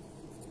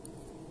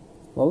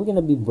 What are we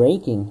gonna be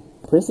breaking?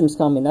 Prism's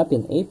coming up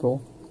in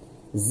April.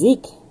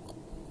 Zeke.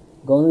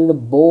 Going to the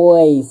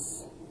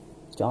boys.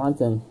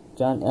 Jonathan.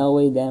 John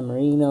Elway, Dan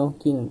Marino,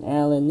 Keenan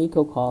Allen,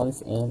 Nico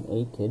Collins, and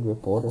a kid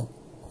reporter.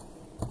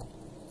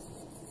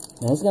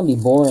 Man, it's gonna be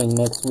boring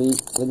next week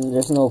when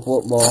there's no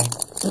football.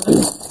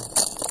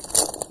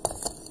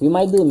 We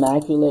might do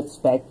Immaculate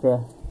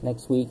Spectra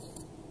next week.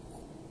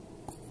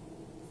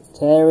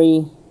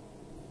 Terry,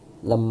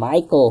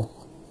 LaMichael,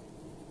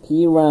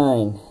 P.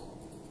 Ryan,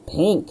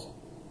 Pink,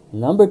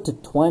 number to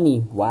 20.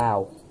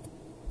 Wow.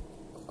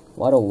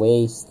 What a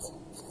waste.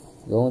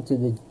 Going to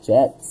the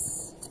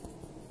Jets.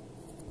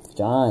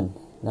 John,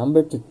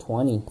 number to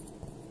 20.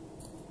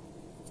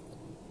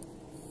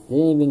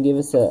 Didn't even give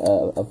us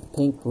a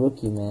pink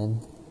rookie,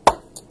 man.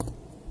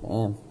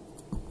 Damn.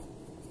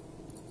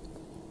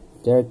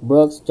 Derek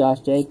Brooks,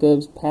 Josh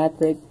Jacobs,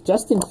 Patrick,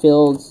 Justin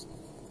Fields.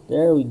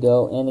 There we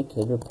go. And a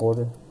kid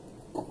reporter.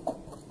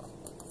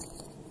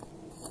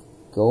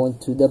 Going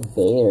to the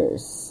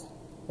Bears.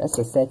 That's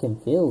the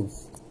second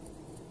Fields.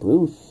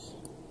 Bruce.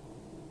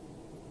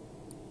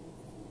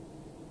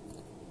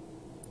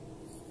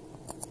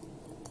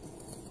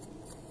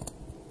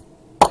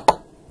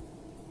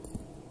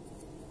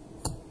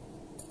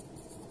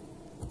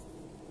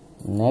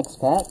 Next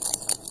pack.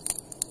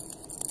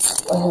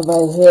 Have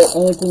I hit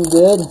anything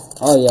good?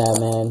 Oh yeah,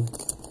 man.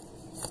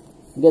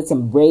 You got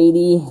some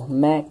Brady,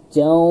 Mac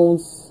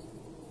Jones.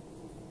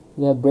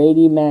 You got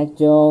Brady, Mac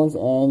Jones,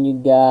 and you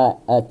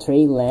got a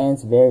Trey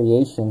Lance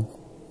variation.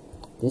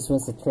 This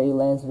one's a Trey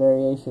Lance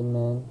variation,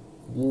 man.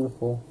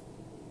 Beautiful.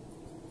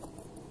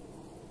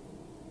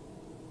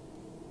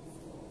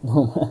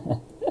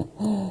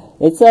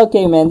 It's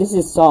okay, man. This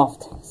is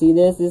soft. See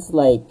this? This is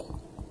like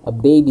a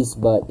baby's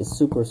butt. It's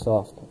super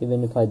soft,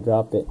 even if I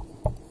drop it.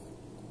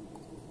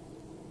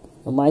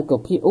 Michael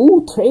P.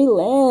 Ooh, Trey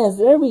Lance.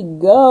 There we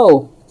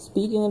go.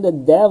 Speaking of the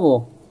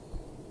devil,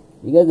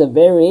 you got the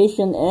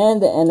variation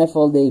and the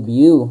NFL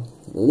debut.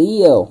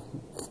 Leo.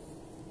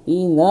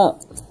 Beating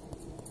up.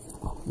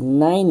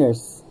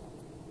 Niners.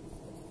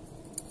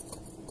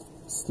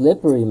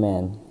 Slippery,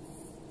 man.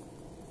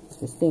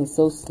 This thing's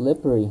so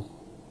slippery.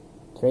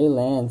 Trey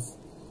Lance.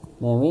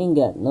 Man, we ain't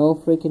got no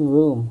freaking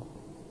room.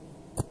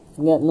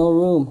 We got no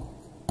room.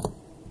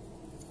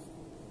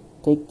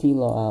 Take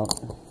T-Law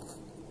out.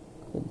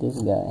 With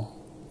this guy.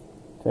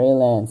 Trey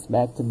Lance,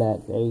 back to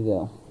back. There you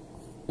go.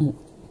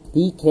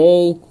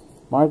 DK,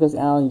 Marcus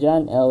Allen,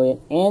 John Elliott,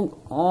 and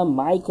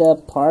Micah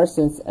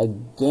Parsons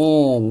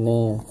again,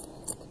 man.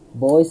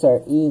 Boys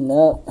are eating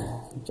up.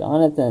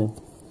 Jonathan.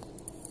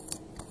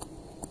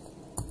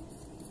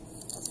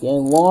 It's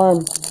getting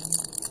warm.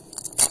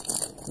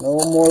 No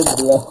more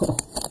blow.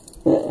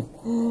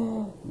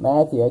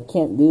 Matthew, I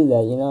can't do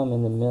that. You know I'm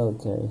in the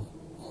military.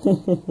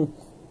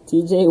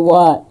 TJ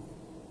Watt.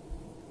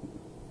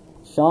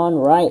 Sean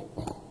Wright.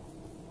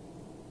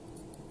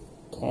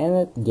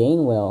 Kenneth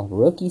Gainwell.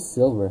 Rookie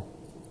silver.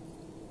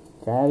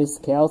 Travis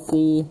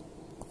Kelce.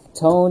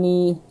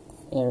 Tony.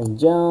 Aaron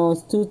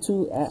Jones.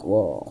 Tutu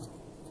Atwell.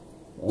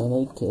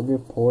 And a kid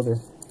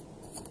reporter.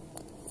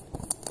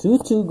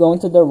 Tutu going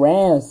to the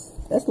Rams.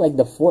 That's like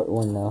the fourth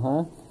one now,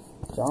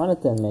 huh?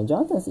 Jonathan, man.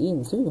 Jonathan's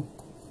eating too.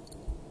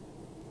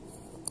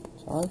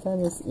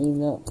 Jonathan is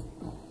eating up.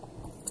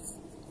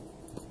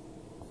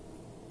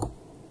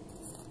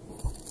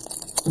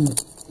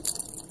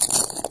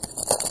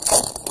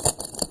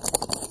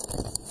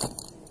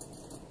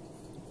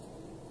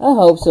 I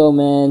hope so,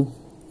 man.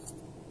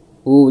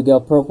 Ooh, we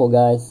got purple,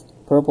 guys.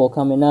 Purple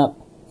coming up.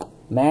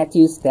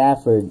 Matthew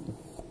Stafford.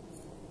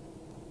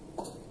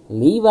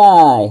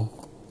 Levi.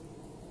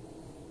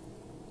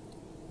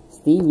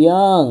 Steve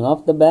Young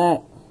off the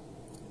back.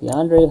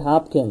 DeAndre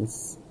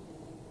Hopkins.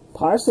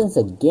 Parsons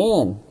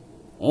again.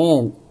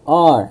 And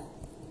R.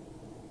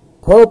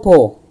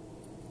 Purple.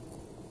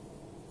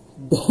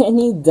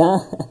 Danny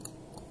Dunn.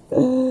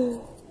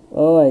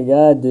 Oh my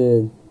god,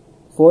 dude.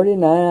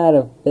 49 out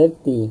of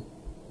 50.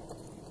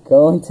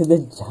 Going to the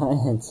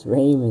Giants.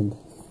 Raymond.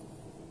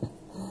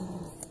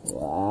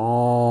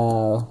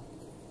 Wow.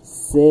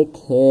 Sick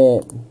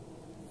hit.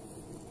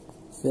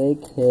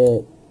 Sick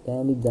hit.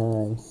 Danny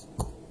Dimes.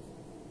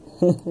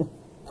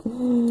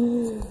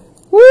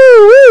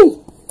 Woo-wee!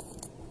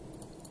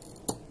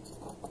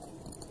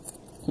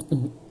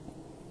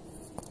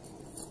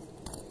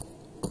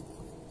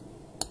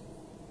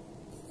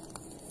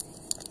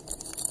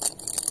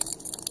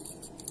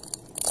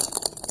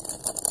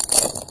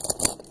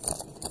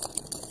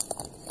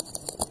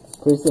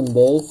 Christian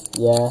base,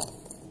 yeah,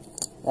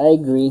 I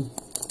agree.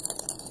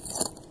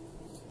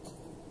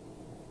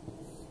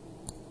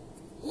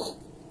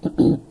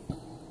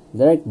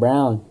 Derek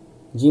Brown,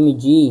 Jimmy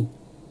G,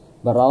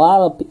 but a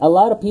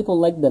lot of people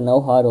like the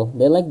no huddle.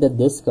 They like the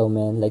disco,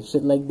 man, like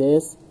shit like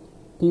this.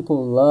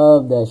 People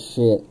love that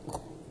shit.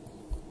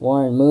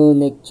 Warren Moon,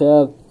 Nick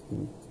Chubb.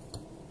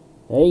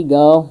 There you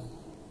go.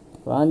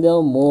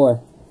 Rondell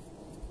Moore.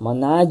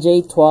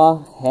 Manaje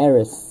Twa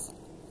Harris.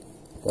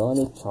 Going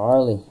to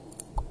Charlie.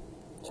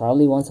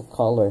 Charlie wants a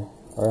color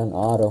or an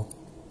auto.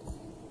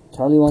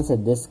 Charlie wants a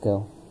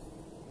disco.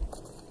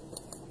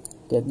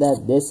 Get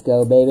that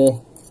disco,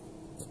 baby.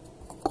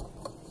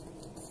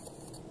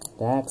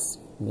 Dax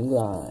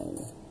Milan.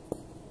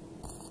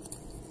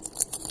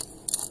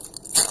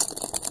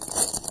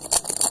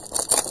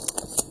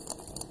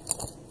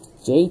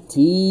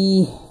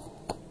 JT.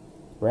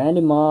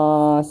 Randy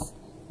Moss.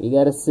 We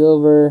got a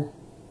silver.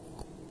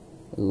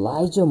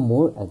 Elijah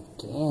Moore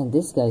again.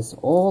 This guy's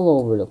all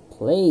over the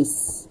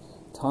place.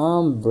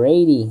 Tom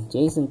Brady.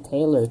 Jason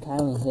Taylor.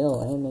 Kylan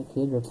Hill. And the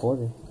kid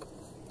reporter.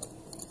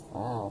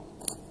 Wow.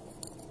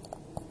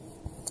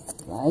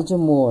 Elijah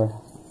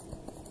Moore.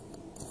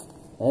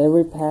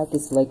 Every pack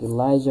is like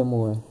Elijah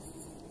Moore.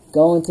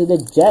 Going to the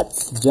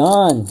Jets.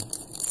 John.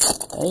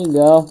 There you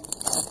go.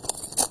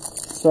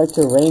 Start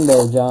your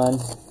rainbow, John.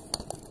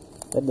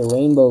 Get the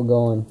rainbow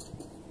going.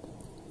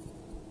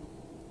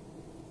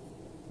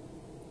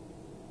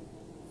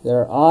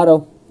 Their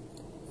auto.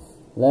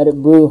 Let it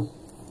brew.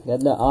 Get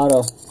the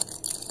auto.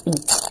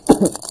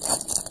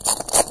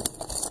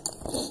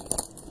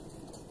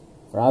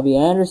 Robbie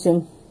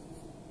Anderson.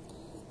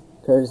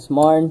 Curtis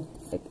Martin.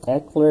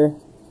 Eckler.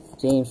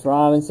 James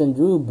Robinson.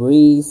 Drew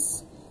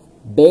Brees.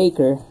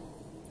 Baker.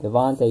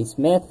 Devontae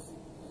Smith.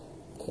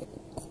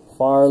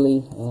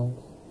 Farley. And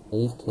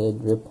a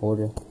kid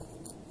reporter.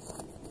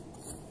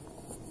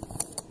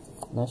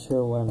 Not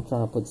sure where I'm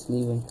trying to put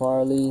sleeve in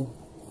Farley.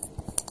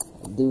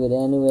 Do it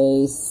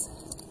anyways.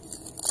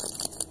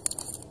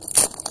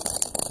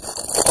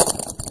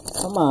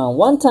 Come on,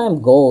 one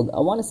time gold.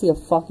 I want to see a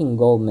fucking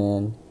gold,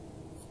 man.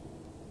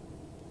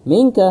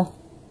 Minka.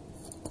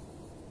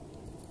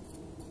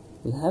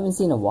 We haven't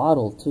seen a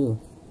Waddle too.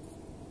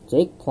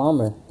 Jake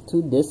Plummer,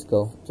 2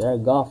 disco.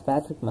 Jared Goff,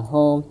 Patrick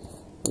Mahomes,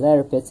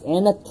 Larry Pitts,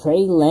 and a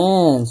Trey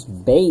Lance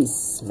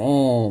base,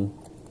 man.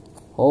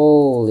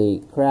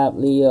 Holy crap,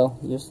 Leo.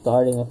 You're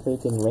starting a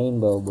freaking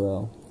rainbow,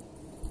 bro.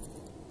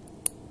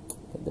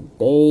 The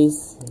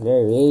base,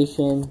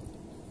 variation,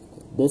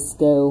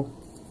 disco.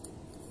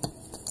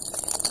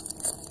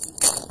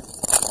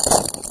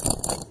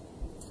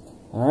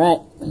 Alright.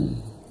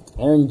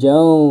 Aaron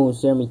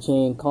Jones, Jeremy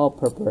Chin, Carl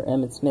Purper,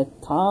 Emmitt Smith,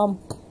 Tom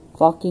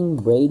fucking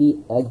Brady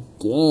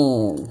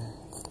again.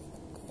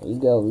 There you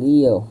go,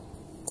 Leo.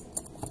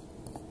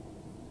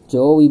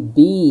 Joey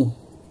B.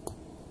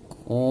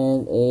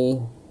 And a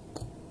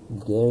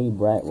Gary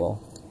Brightwell.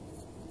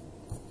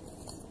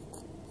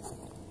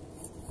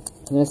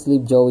 I'm gonna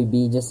sleep Joey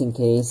B just in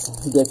case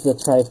he gets the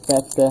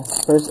trifecta.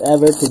 First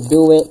ever to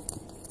do it.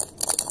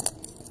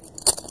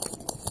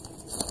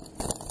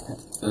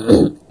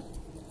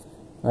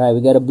 Alright,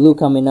 we got a blue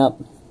coming up.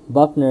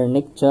 Buckner,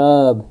 Nick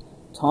Chubb,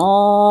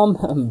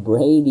 Tom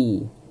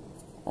Brady.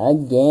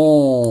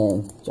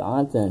 Again.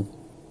 Jonathan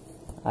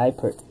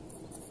Eipert.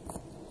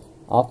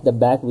 Off the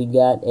back we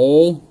got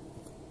a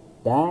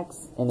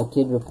Dax and a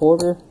kid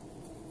reporter.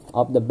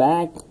 Off the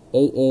back,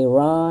 A.A.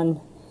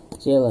 Ron,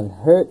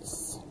 Jalen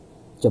Hurts,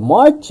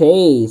 Jamar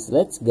Chase,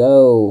 let's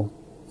go.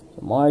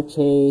 Jamar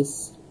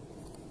Chase.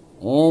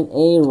 And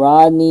a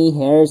Rodney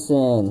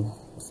Harrison.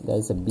 This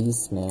guy's a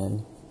beast,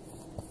 man.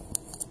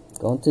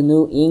 Going to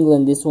New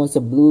England. This one's a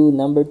blue,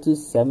 number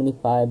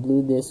 275.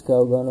 Blue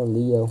disco. Going to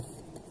Leo.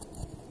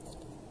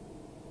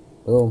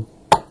 Boom.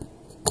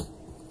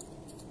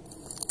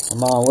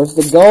 Come on, where's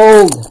the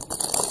gold?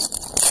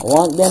 I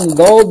want them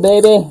gold,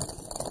 baby.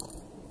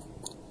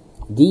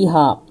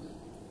 D-Hop.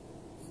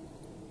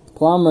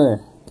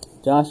 Plummer.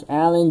 Josh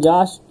Allen,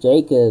 Josh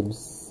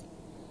Jacobs,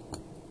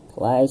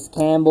 Calais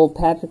Campbell,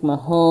 Patrick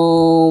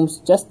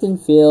Mahomes, Justin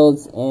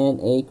Fields,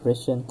 and a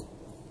Christian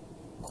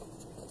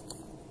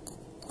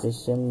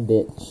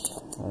bitch.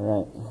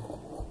 Alright.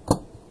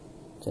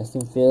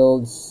 Justin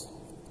Fields.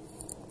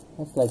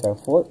 That's like our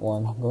 4th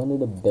one. Going to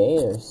the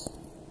Bears.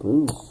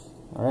 Bruce.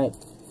 Alright.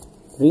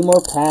 3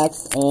 more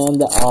packs and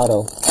the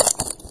auto.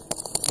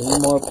 3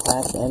 more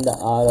packs and the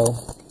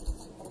auto.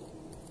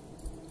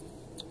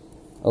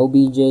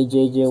 OBJ,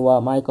 JJ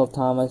Watt, Michael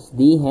Thomas,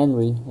 D.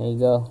 Henry. There you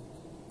go.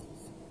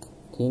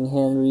 King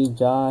Henry,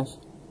 Josh,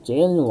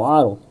 Jalen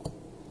Waddle,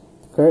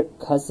 Kirk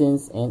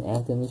Cousins, and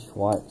Anthony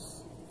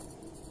Schwartz.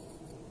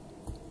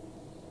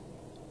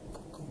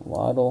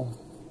 Waddle.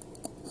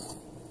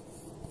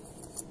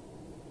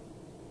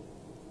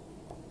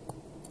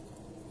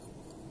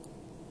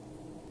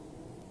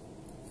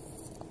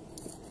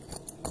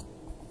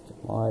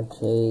 Jamar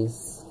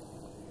Chase.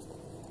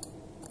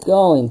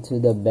 Going to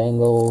the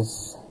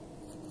Bengals.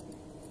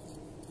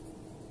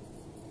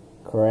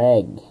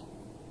 Craig.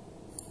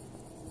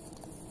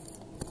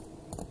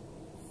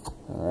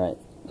 Alright.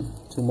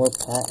 2 more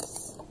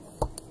packs.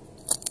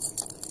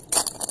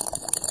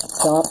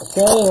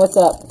 Shane, what's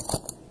up?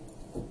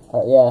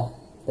 Yeah.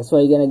 That's why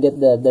you're gonna get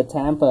the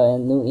Tampa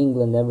and New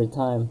England every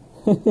time.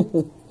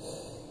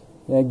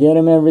 Yeah, get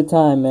him every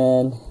time,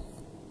 man.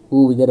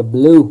 Ooh, we got a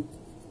blue.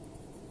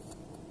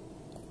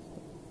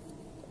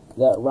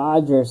 Got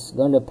Rogers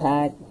going to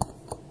pack.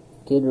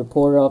 Kid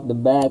Reporter off the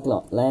back.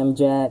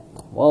 Lambjack.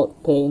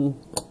 Walt Payton.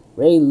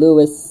 Ray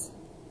Lewis.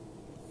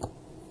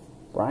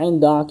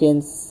 Brian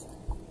Dawkins.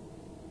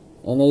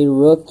 And a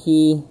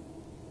rookie,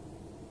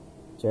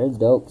 Jared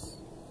Dokes.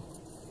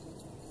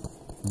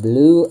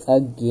 Blue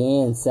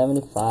again,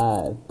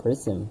 75.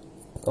 Prism.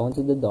 Going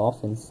to the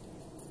Dolphins.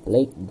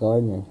 Blake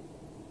Gardner.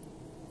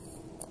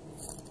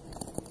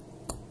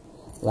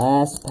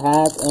 Last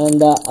pack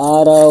and the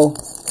auto.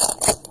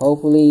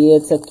 Hopefully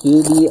it's a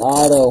QB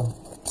auto.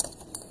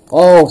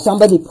 Oh,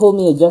 somebody pulled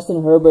me a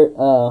Justin Herbert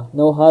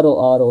no huddle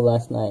auto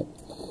last night.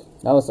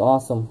 That was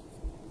awesome.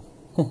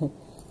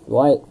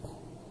 Dwight.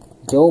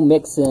 Joe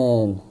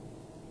Mixon.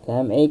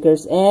 Cam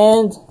Akers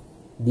and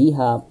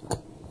D-Hop.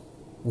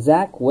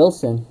 Zach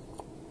Wilson.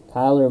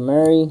 Kyler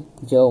Murray.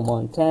 Joe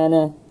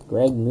Montana.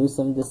 Greg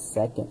Newsome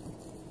II.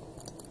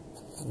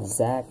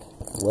 Zach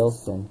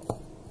Wilson.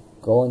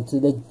 Going to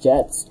the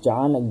Jets.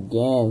 John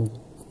again.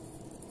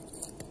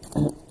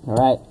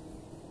 Alright.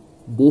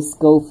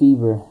 Disco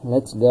Fever.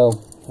 Let's go.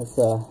 Let's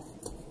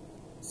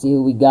see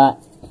who we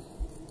got.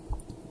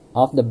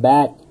 Off the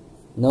bat,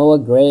 Noah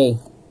Gray.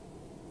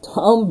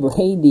 Tom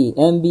Brady,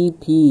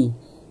 MVP.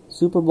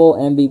 Super Bowl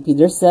MVP.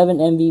 There's 7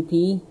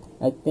 MVP,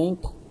 I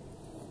think,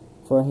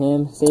 for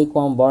him.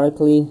 Saquon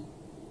Barkley.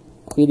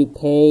 Kwity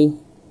Paye.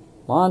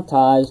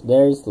 Montage.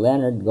 There's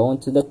Leonard going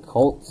to the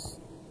Colts.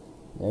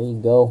 There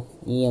you go.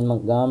 Ian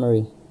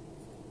Montgomery.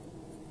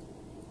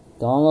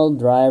 Donald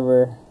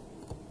Driver.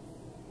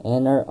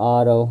 And our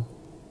auto.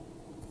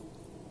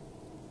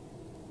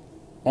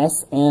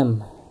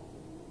 SM.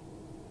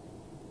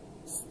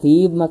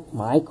 Steve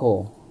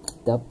McMichael.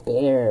 The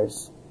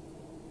Bears.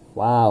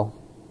 Wow.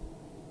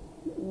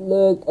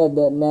 Look at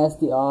that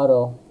nasty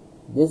auto.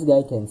 This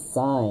guy can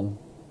sign.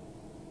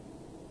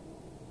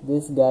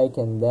 This guy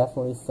can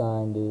definitely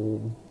sign,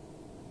 dude.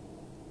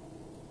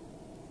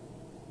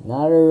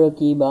 Not a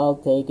rookie, but I'll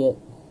take it.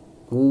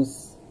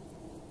 Bruce.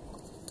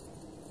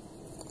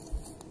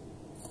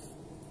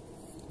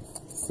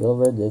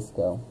 Silver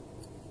Disco.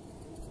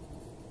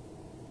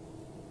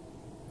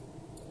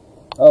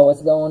 Oh,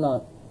 what's going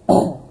on?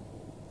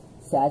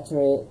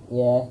 Saturate,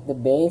 yeah. The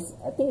base,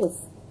 I think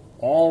it's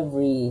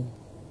every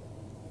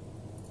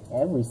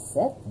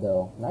set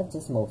though, not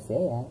just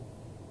Mosaic.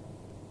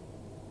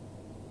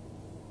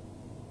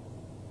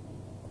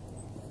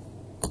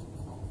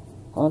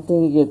 I don't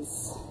think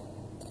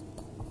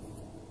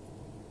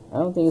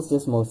it's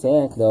just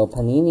Mosaic though.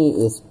 Panini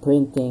is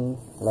printing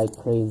like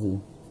crazy.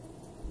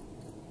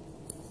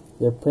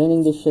 They're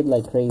printing this shit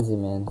like crazy,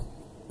 man.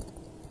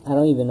 I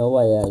don't even know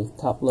why I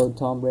top load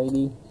Tom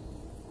Brady.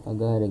 I'll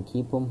go ahead and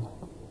keep him.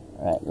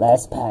 Alright,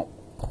 last pack.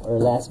 Or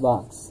last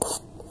box.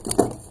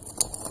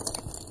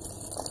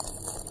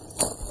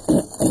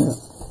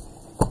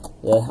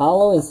 Yeah,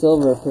 hollow and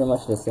silver are pretty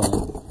much the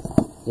same.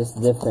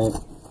 Just different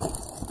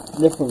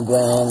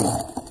brand.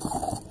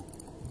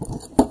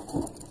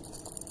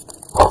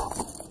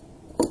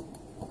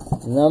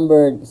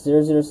 Numbered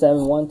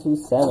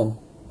 007127.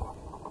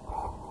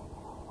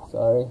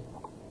 Sorry.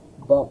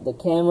 Bump the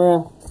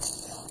camera.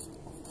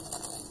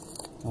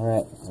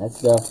 Alright,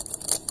 let's go.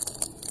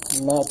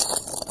 Next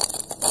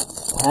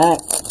pack.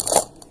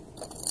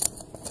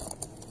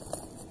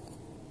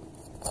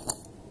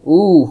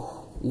 Ooh,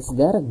 is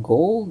that a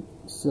gold?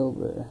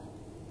 Silver?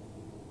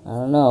 I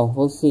don't know.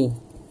 We'll see.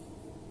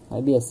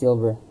 Might be a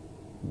silver.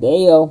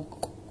 Deo.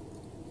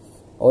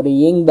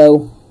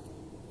 Odeyingbo.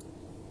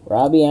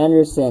 Robbie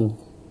Anderson.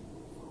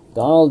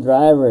 Donald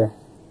Driver.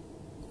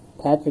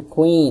 Patrick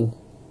Queen.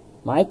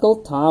 Michael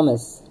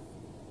Thomas.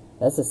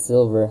 That's a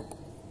silver.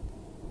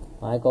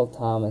 Michael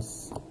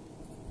Thomas.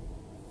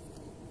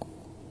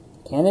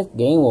 Kenneth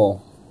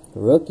Gainwell.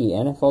 Rookie.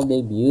 NFL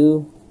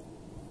debut.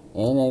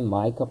 And a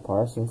Micah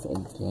Parsons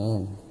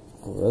again.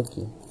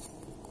 Rookie.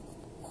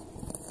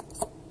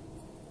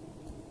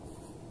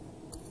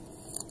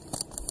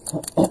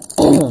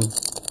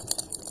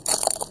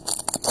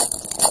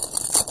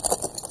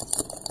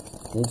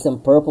 Need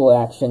some purple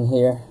action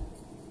here.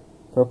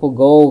 Purple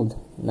gold.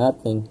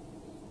 Nothing.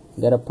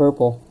 Got a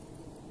purple.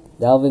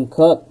 Dalvin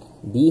Cook.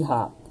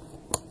 D-Hop.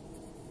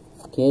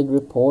 Kid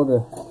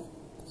Reporter.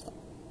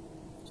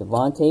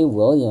 Javonte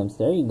Williams.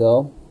 There you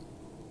go.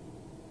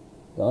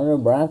 Going to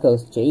the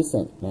Broncos.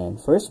 Jason, man.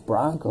 First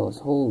Broncos.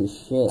 Holy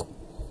shit.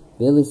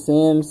 Billy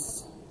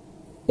Sims.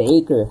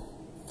 Baker.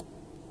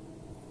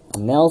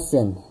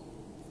 Nelson.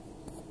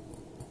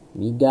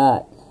 We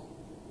got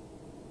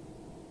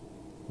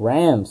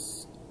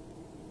Rams.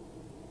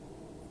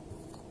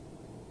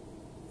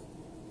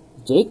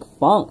 Jake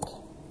Funk.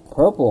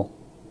 Purple.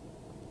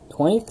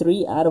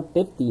 23 out of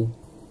 50.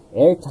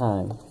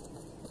 Airtime.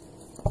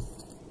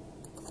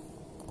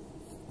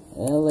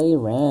 LA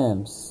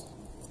Rams.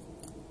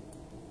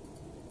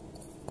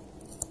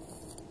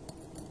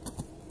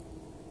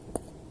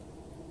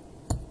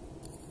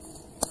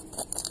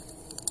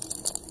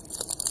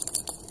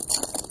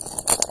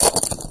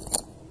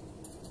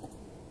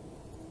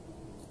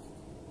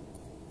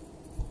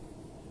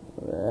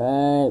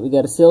 Alright, we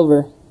got a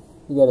silver.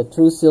 We got a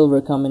true silver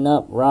coming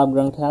up. Rob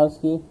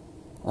Gronkowski,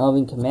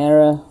 Alvin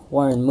Kamara,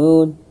 Warren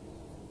Moon,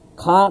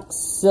 Cox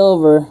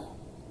silver,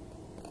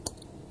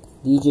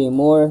 DJ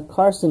Moore,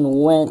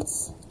 Carson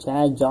Wentz,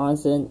 Chad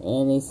Johnson,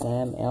 and a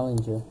Sam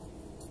Ehlinger.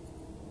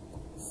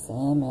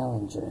 Sam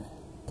Ehlinger.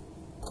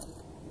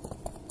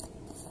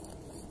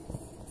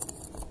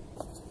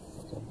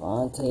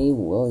 Javonte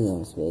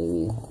Williams,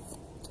 baby.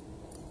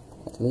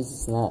 At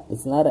least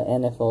it's not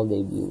an NFL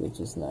debut, which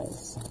is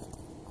nice.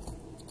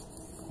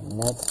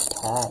 Next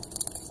pack.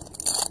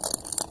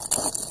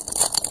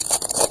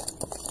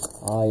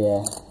 Oh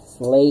yeah,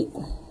 slate.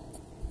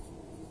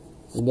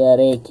 We got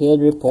a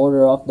kid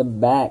reporter off the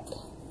back.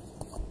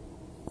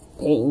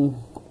 Peyton,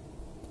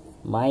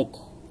 Mike,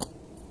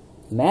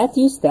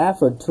 Matthew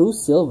Stafford, true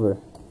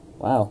silver.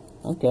 Wow.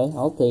 Okay,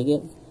 I'll take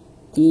it.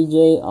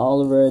 TJ,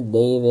 Oliver,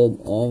 David,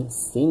 and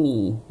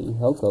Simi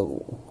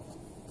Fihoko.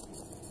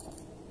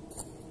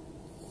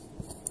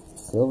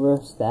 Silver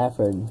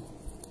Stafford.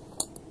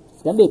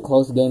 It's gonna be a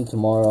close game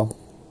tomorrow.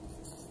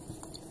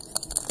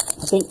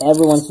 I think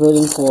everyone's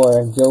rooting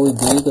for Joey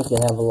B because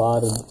they have a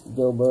lot of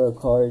Joe Burrow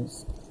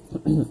cards.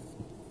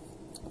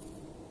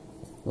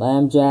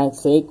 Lamb Jack,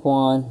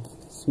 Saquon,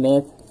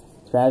 Smith,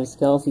 Travis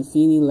Kelce,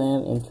 CeeDee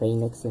Lamb, and Trey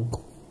Nixon.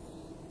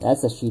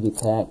 That's a shitty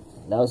pack.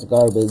 That was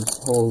garbage.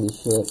 Holy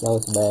shit,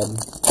 that was bad.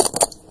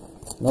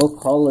 No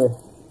color.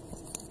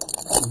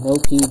 No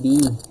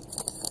QB.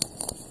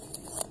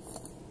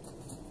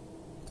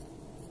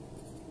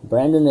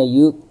 Brandon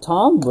Ayuk,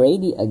 Tom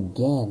Brady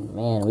again.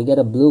 Man, we got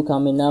a blue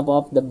coming up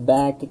off the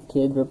back. A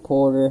kid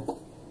reporter.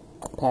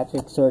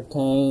 Patrick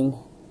Surtain,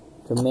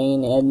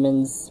 Tremaine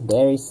Edmonds,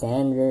 Barry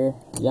Sander,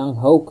 Young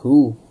Ho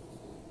Koo.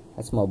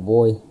 That's my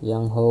boy,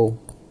 Young Ho.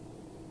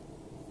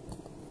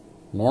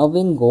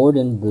 Melvin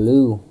Gordon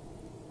blue,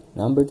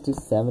 number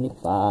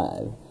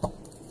 275.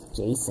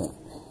 Jason.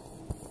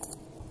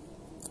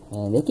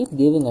 Man, they keep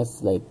giving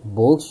us like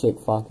bullshit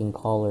fucking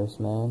colors,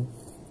 man.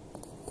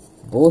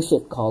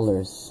 Bullshit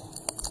colors.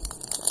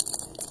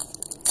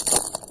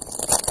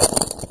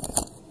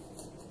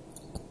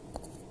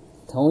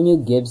 Antonio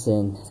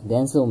Gibson,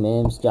 Denzel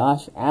Mims,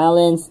 Josh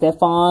Allen,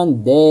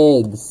 Stephon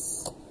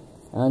Diggs,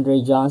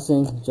 Andre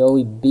Johnson,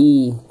 Joey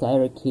B,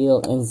 Tyreek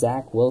Hill, and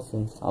Zach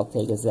Wilson. I'll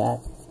take a Zach.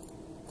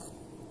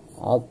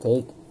 I'll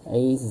take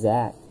a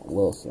Zach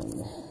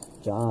Wilson.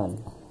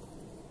 John.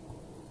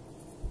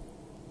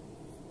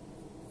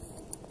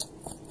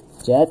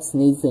 Jets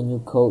needs a new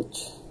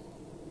coach.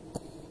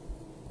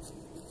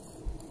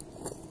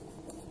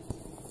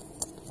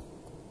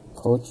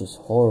 Coach is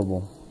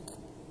horrible.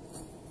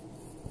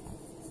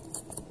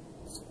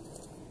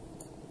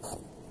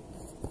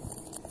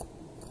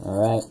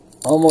 Alright,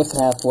 almost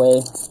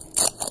halfway.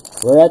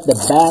 We're at the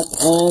back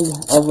end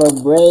of our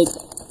break.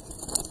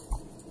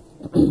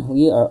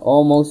 We are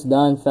almost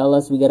done,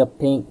 fellas. We got a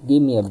pink.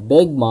 Give me a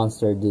big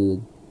monster,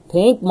 dude.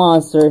 Pink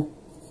monster.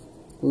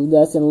 Who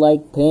doesn't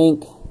like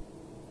pink?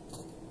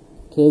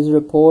 Kids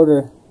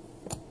reporter.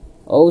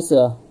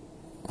 Osa.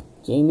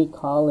 Jamie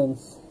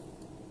Collins.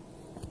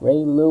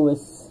 Ray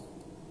Lewis,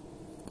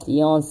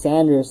 Deion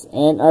Sanders,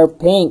 and our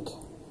pink.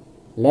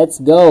 Let's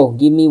go.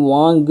 Give me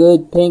one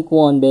good pink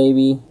one,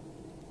 baby.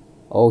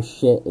 Oh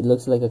shit, it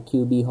looks like a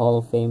QB Hall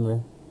of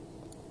Famer.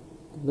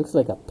 It looks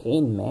like a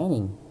Peyton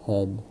Manning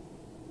head.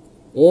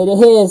 It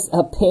is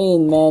a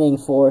Peyton Manning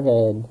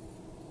forehead.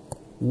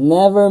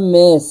 Never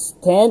miss.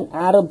 10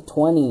 out of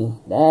 20.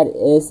 That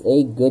is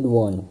a good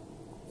one.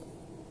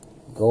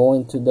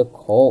 Going to the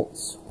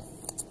Colts.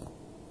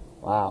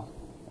 Wow,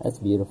 that's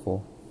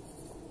beautiful.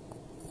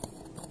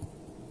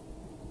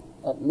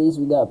 At least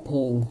we got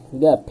Payne.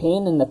 We got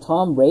Payne and the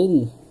Tom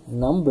Brady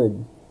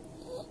numbered.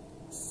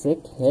 Sick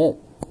hit.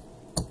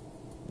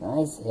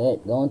 Nice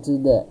hit. Going to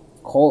the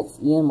Colts.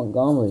 Ian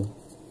Montgomery.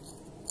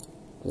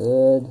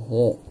 Good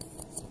hit.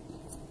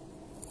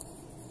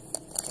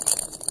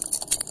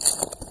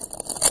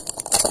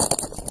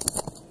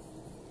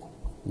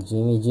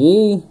 Jimmy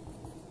G.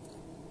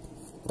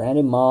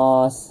 Randy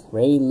Moss.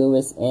 Ray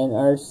Lewis. And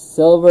our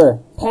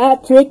silver.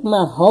 Patrick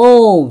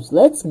Mahomes.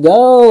 Let's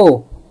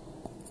go.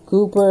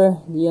 Cooper,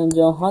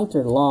 D'Angelo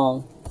Hunter,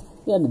 Long.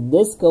 You got a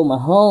Disco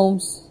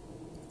Mahomes.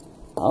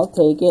 I'll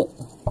take it.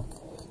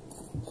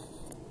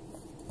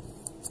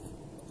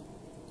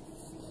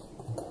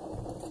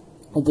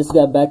 I just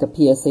got back a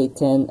PSA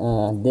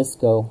 10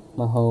 Disco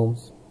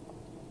Mahomes.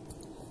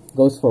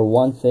 Goes for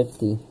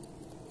 $150.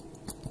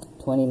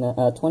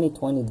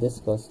 2020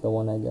 Disco is the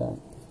one I got.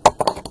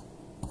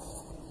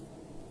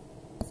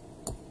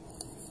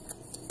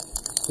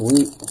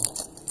 Sweet.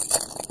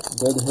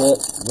 Good hit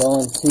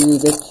going to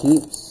the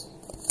Chiefs.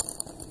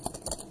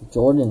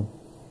 Jordan.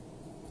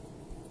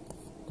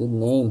 Good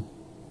name.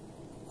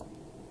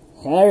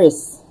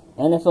 Harris.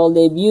 NFL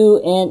debut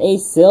and a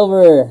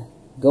silver.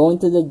 Going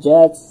to the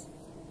Jets.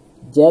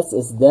 Jets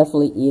is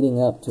definitely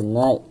eating up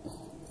tonight.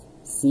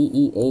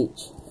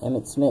 CEH.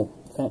 Emmitt Smith.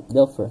 Trent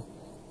Dilfer.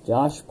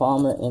 Josh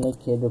Palmer and a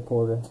kid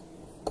reporter.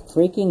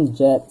 Freaking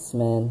Jets,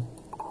 man.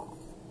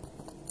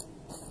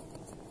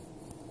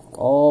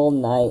 All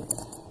night.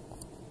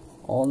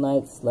 All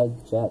nights like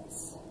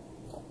Jets.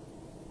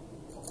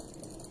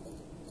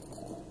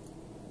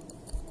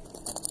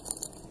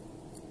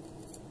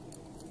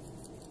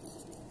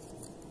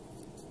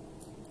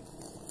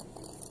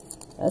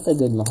 That's a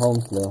good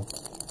Mahomes though.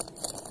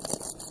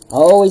 I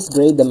always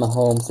grade the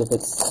Mahomes if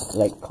it's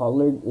like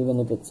colored,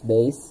 even if it's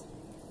base.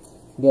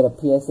 Get a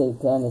PSA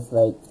 10, it's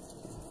like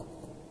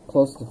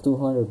close to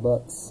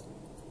 $200.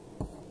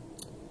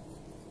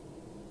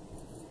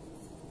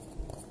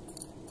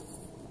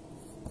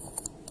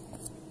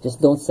 Just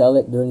don't sell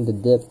it during the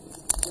dip.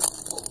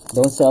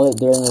 Don't sell it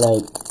during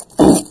like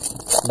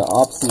the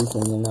off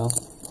season, you know.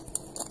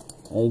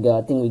 There you go.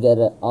 I think we got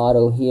an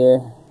auto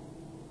here.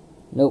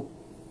 Nope.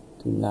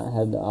 Do not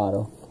have the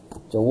auto.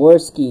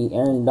 Jaworski,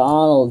 Aaron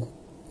Donald,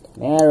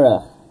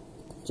 Kamara,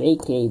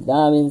 J.K.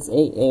 Dobbins,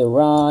 A.A.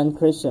 Ron,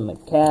 Christian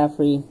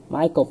McCaffrey,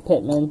 Michael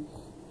Pittman,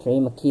 Trey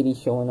McKitty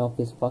showing off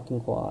his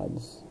fucking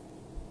quads.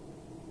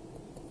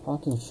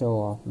 Fucking show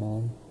off,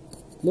 man.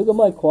 Look at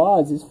my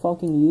quads. It's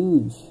fucking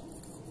huge.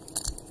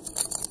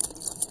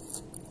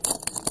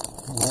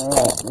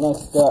 Alright,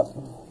 next up.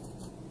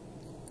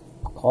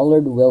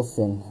 Colored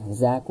Wilson.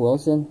 Zach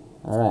Wilson.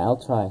 Alright,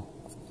 I'll try.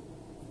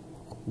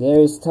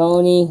 There's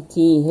Tony,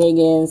 T.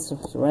 Higgins,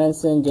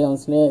 Ransom, Jalen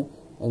Smith,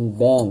 and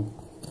Ben.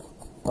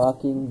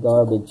 Fucking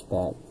garbage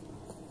pack.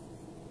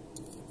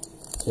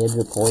 Kid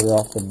reporter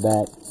off the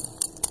bat.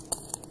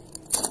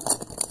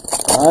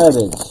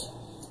 Garbage.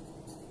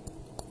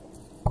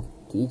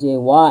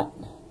 TJ Watt,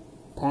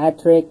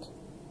 Patrick,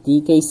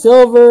 DK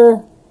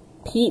Silver,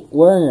 Pete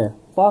Werner.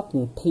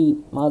 Fucking Pete,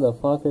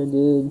 motherfucker,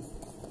 dude.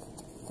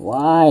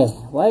 Why?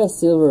 Why is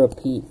Silver a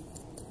Pete?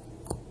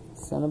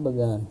 Son of a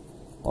gun.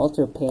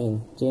 Walter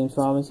Payne, James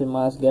Robinson,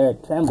 Myles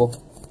Garrett, Tremble.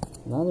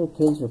 Another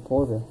Kids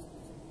reporter.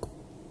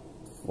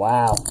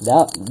 Wow,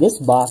 this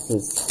box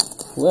is,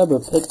 whoever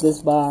picked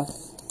this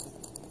box,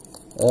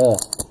 ugh.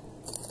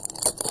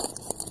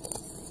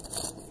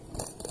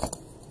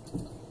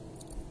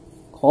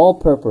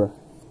 Culpepper.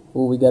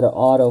 Ooh, we got an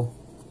auto.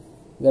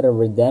 We got a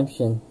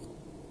redemption.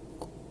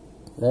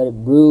 Let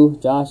it brew.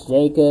 Josh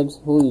Jacobs,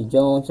 Julio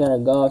Jones,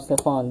 Jared Goff,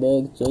 Stephon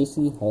Diggs,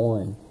 J.C.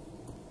 Horn.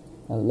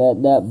 And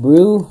let that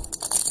brew.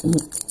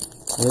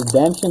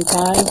 Redemption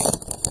time.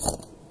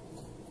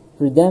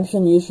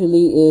 Redemption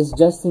usually is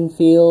Justin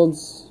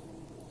Fields,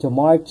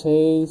 Jamar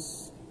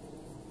Chase,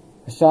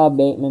 Rashad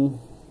Bateman.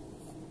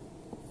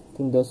 I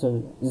think those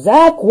are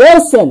Zach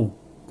Wilson.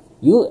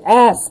 You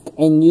ask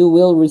and you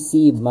will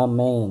receive, my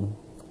man.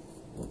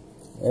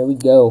 There we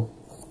go.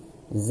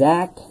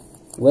 Zach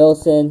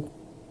Wilson.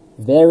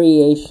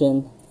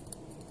 Variation.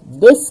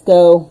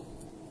 Disco.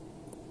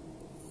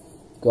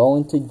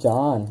 Going to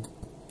John.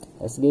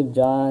 Let's give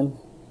John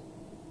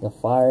the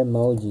fire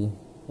emoji.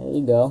 There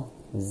you go.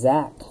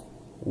 Zach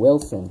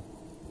Wilson.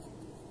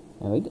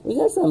 And we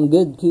got some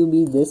good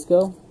QB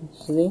disco.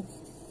 See?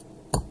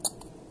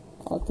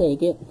 I'll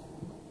take it.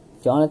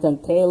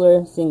 Jonathan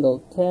Taylor,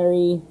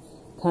 Singletary,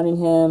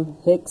 Cunningham,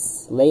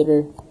 Hicks,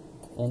 Slater,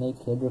 and a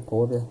Kid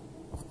reporter.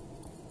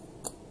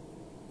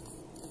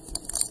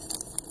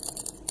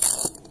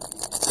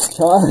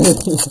 Charlie.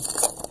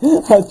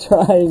 I'm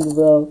trying,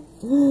 bro.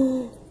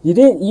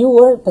 You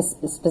weren't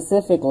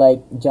specific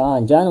like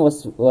John. John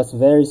was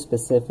very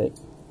specific.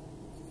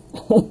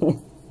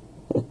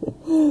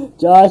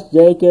 Josh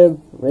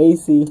Jacob,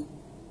 Racy,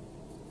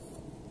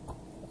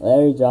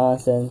 Larry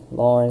Johnson,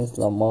 Lawrence,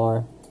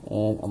 Lamar,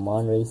 and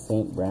Amon-Ra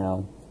St.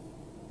 Brown.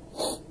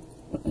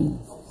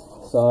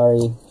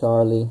 Sorry,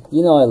 Charlie.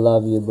 You know I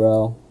love you,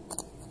 bro.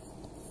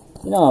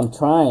 You know I'm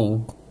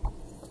trying.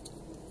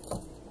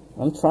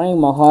 I'm trying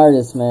my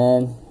hardest,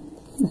 man.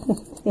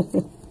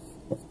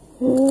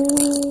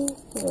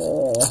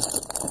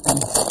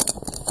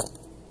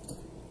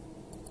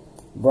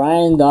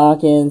 Brian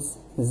Dawkins,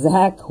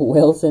 Zach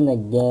Wilson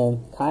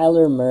again,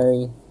 Kyler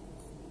Murray,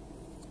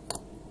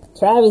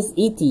 Travis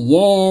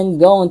Etienne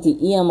going to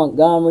Ian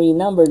Montgomery,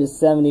 number to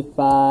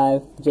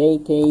 75,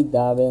 J.K.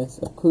 Dobbins,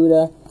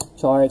 Okuda,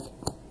 Chark,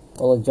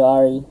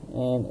 Olajari,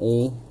 and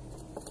a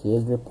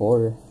Kid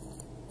reporter.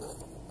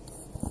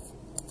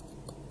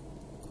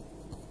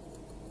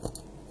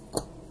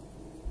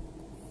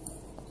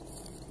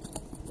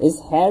 Is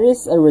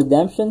Harris a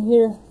redemption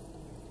here?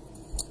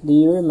 Do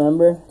you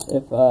remember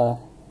if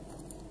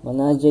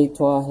Menage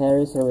Trois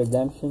Harris a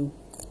redemption?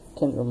 I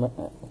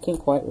can't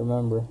quite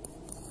remember.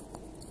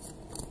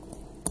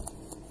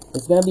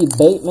 It's gonna be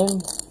Bateman,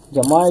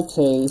 Jamar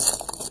Chase,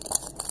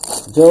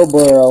 Joe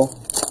Burrow,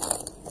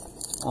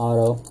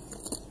 auto.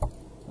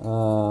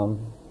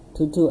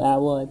 Tutu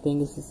Atwell, I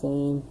think is the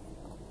same,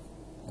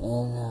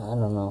 and I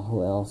don't know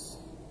who else.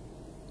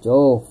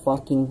 Joe,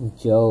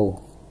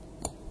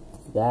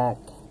 Dak,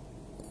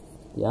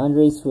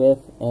 DeAndre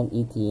Swift, and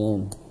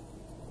Etienne.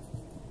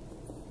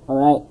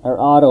 Alright, our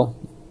auto.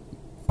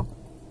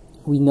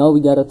 We know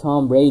we got a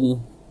Tom Brady.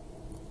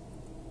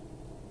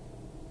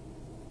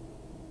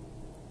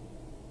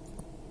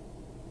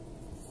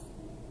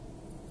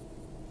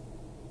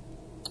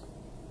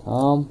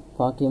 Tom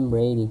fucking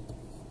Brady.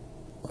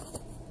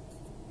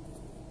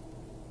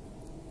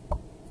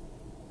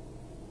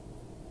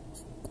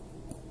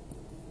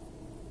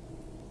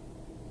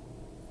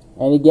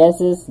 Any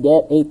guesses?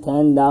 Get a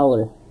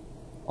 $10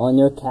 on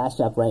your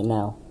Cash App right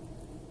now.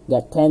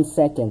 Got 10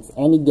 seconds.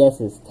 Any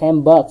guesses?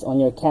 $10 on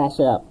your Cash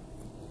App.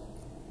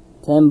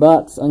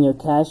 $10 on your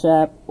Cash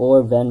App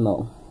or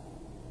Venmo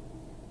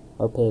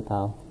or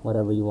PayPal,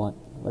 whatever you want,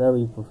 whatever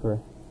you prefer.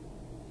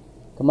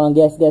 Come on,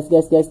 guess.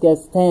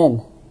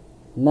 10,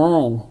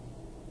 9,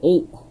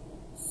 8,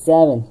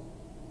 7,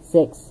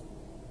 6,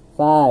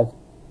 5,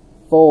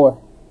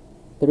 4,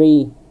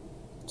 3,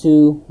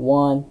 2,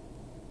 1.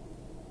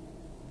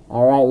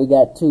 Alright, we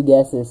got 2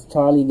 guesses.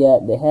 Charlie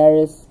got the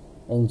Harris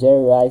and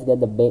Jerry Rice got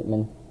the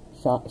Bateman.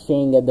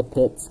 Shane got the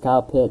Pitts,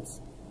 Kyle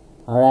Pitts.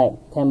 Alright,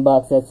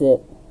 $10, that's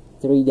it.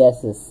 3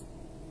 guesses.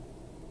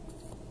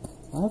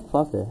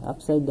 Motherfucker,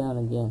 upside down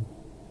again.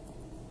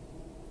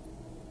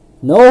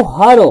 No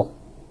huddle.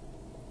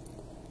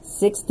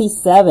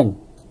 67.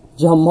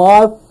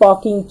 Jamar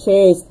fucking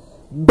Chase.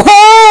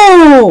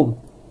 Boom!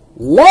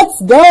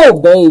 Let's go,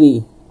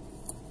 baby.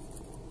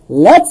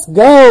 Let's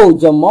go,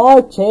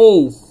 Jamar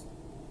Chase.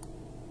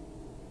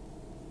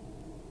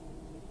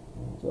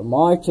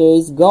 Jamar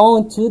Chase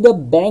going to the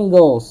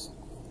Bengals.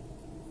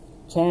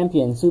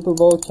 Champion, Super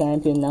Bowl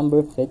champion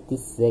number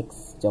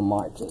 56,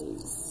 Jamar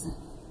Chase.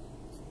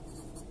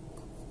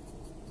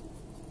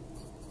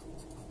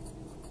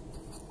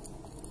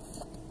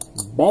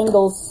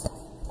 Bengals.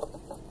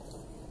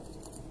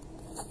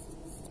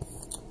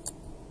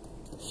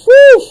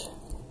 Sheesh.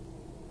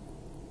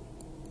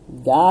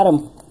 Got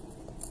him.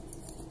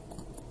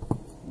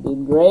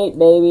 Did great,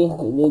 baby.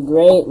 We did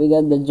great. We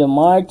got the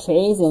Jamar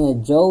Chase and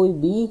the Joey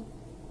B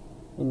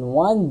in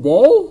one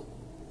day.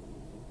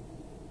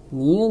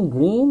 Neon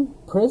green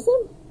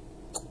prism.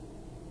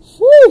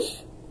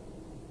 Sheesh.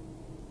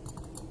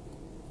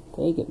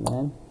 Take it,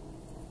 man.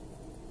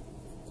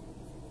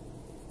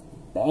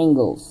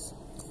 Bengals.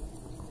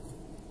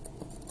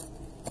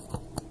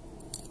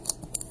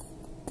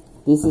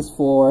 This is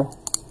for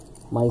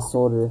my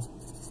sorter,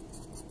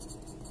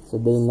 so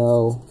they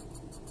know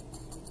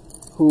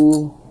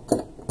who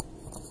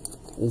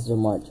is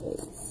Jamar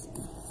Chase.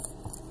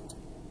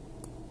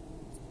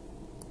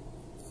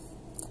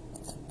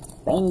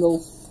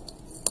 Bengals.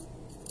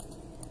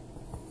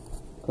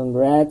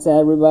 Congrats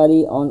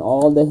everybody on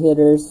all the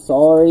hitters.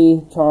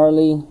 Sorry,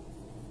 Charlie,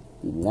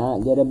 did not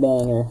get a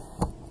banger.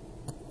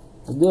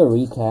 Let's do a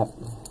recap.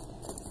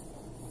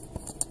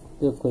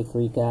 Do a quick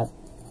recap.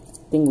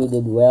 I think we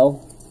did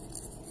well.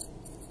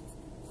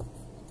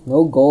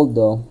 No gold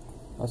though.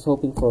 I was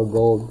hoping for a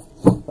gold.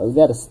 But we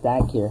got a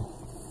stack here.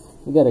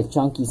 We got a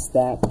chunky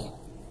stack.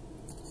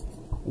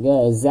 We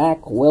got a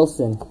Zach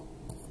Wilson,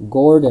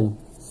 Gordon,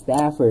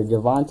 Stafford,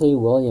 Javonte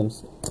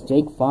Williams,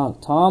 Jake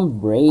Funk, Tom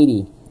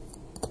Brady,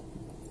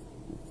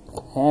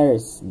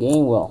 Harris,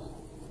 Gainwell,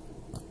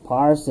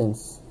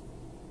 Parsons,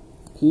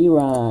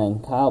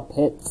 Pirine, Kyle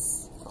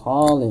Pitts,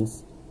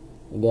 Collins.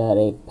 We got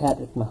a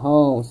Patrick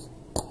Mahomes,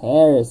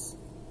 Harris,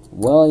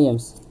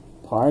 Williams,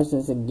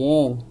 Parsons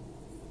again,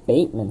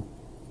 Bateman,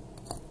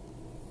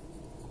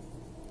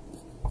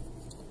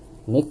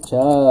 Nick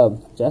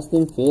Chubb,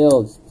 Justin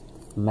Fields,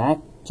 Mac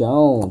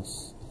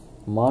Jones,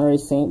 Monterey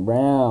St.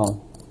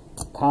 Brown,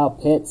 Kyle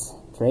Pitts,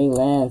 Trey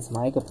Lance,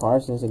 Micah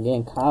Parsons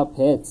again, Kyle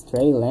Pitts,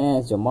 Trey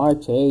Lance,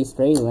 Jamar Chase,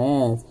 Trey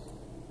Lance,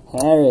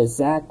 Harris,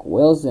 Zach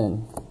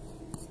Wilson,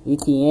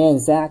 ETN,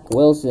 Zach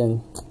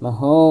Wilson,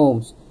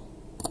 Mahomes,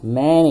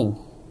 Manning,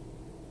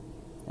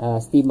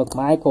 Steve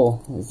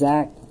McMichael,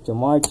 Zach,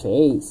 Jamar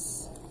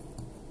Chase,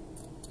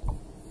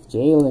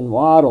 Jalen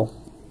Waddle,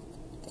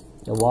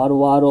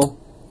 Waddle,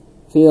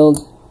 Field,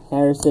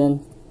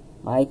 Harrison,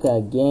 Micah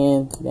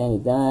again, Danny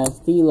Dimes,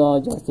 T-Law,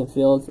 Justin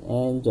Fields,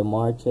 and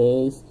Jamar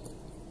Chase.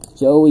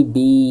 Joey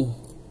B.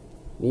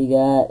 We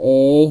got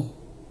a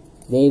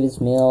Davis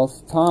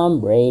Mills, Tom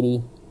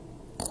Brady,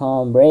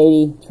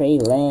 Trey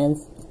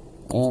Lance,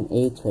 and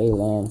a Trey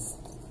Lance.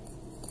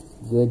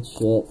 Good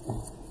shit.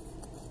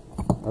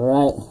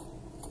 Alright.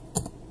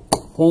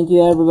 Thank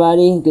you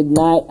everybody. Good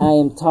night. I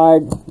am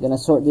tired. Gonna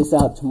sort this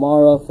out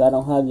tomorrow. If I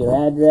don't have your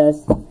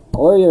address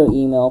or your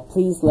email,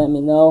 please let me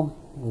know.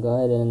 Go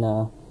ahead and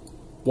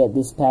get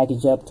this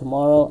package up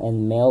tomorrow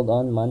and mailed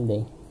on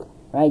Monday.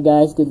 Alright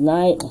guys, good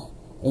night.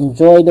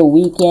 Enjoy the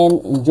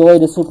weekend. Enjoy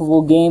the Super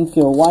Bowl game if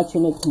you're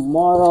watching it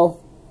tomorrow.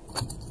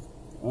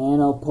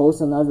 And I'll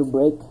post another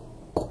break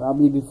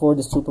probably before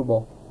the Super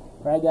Bowl.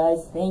 Alright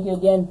guys, thank you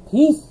again.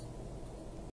 Peace.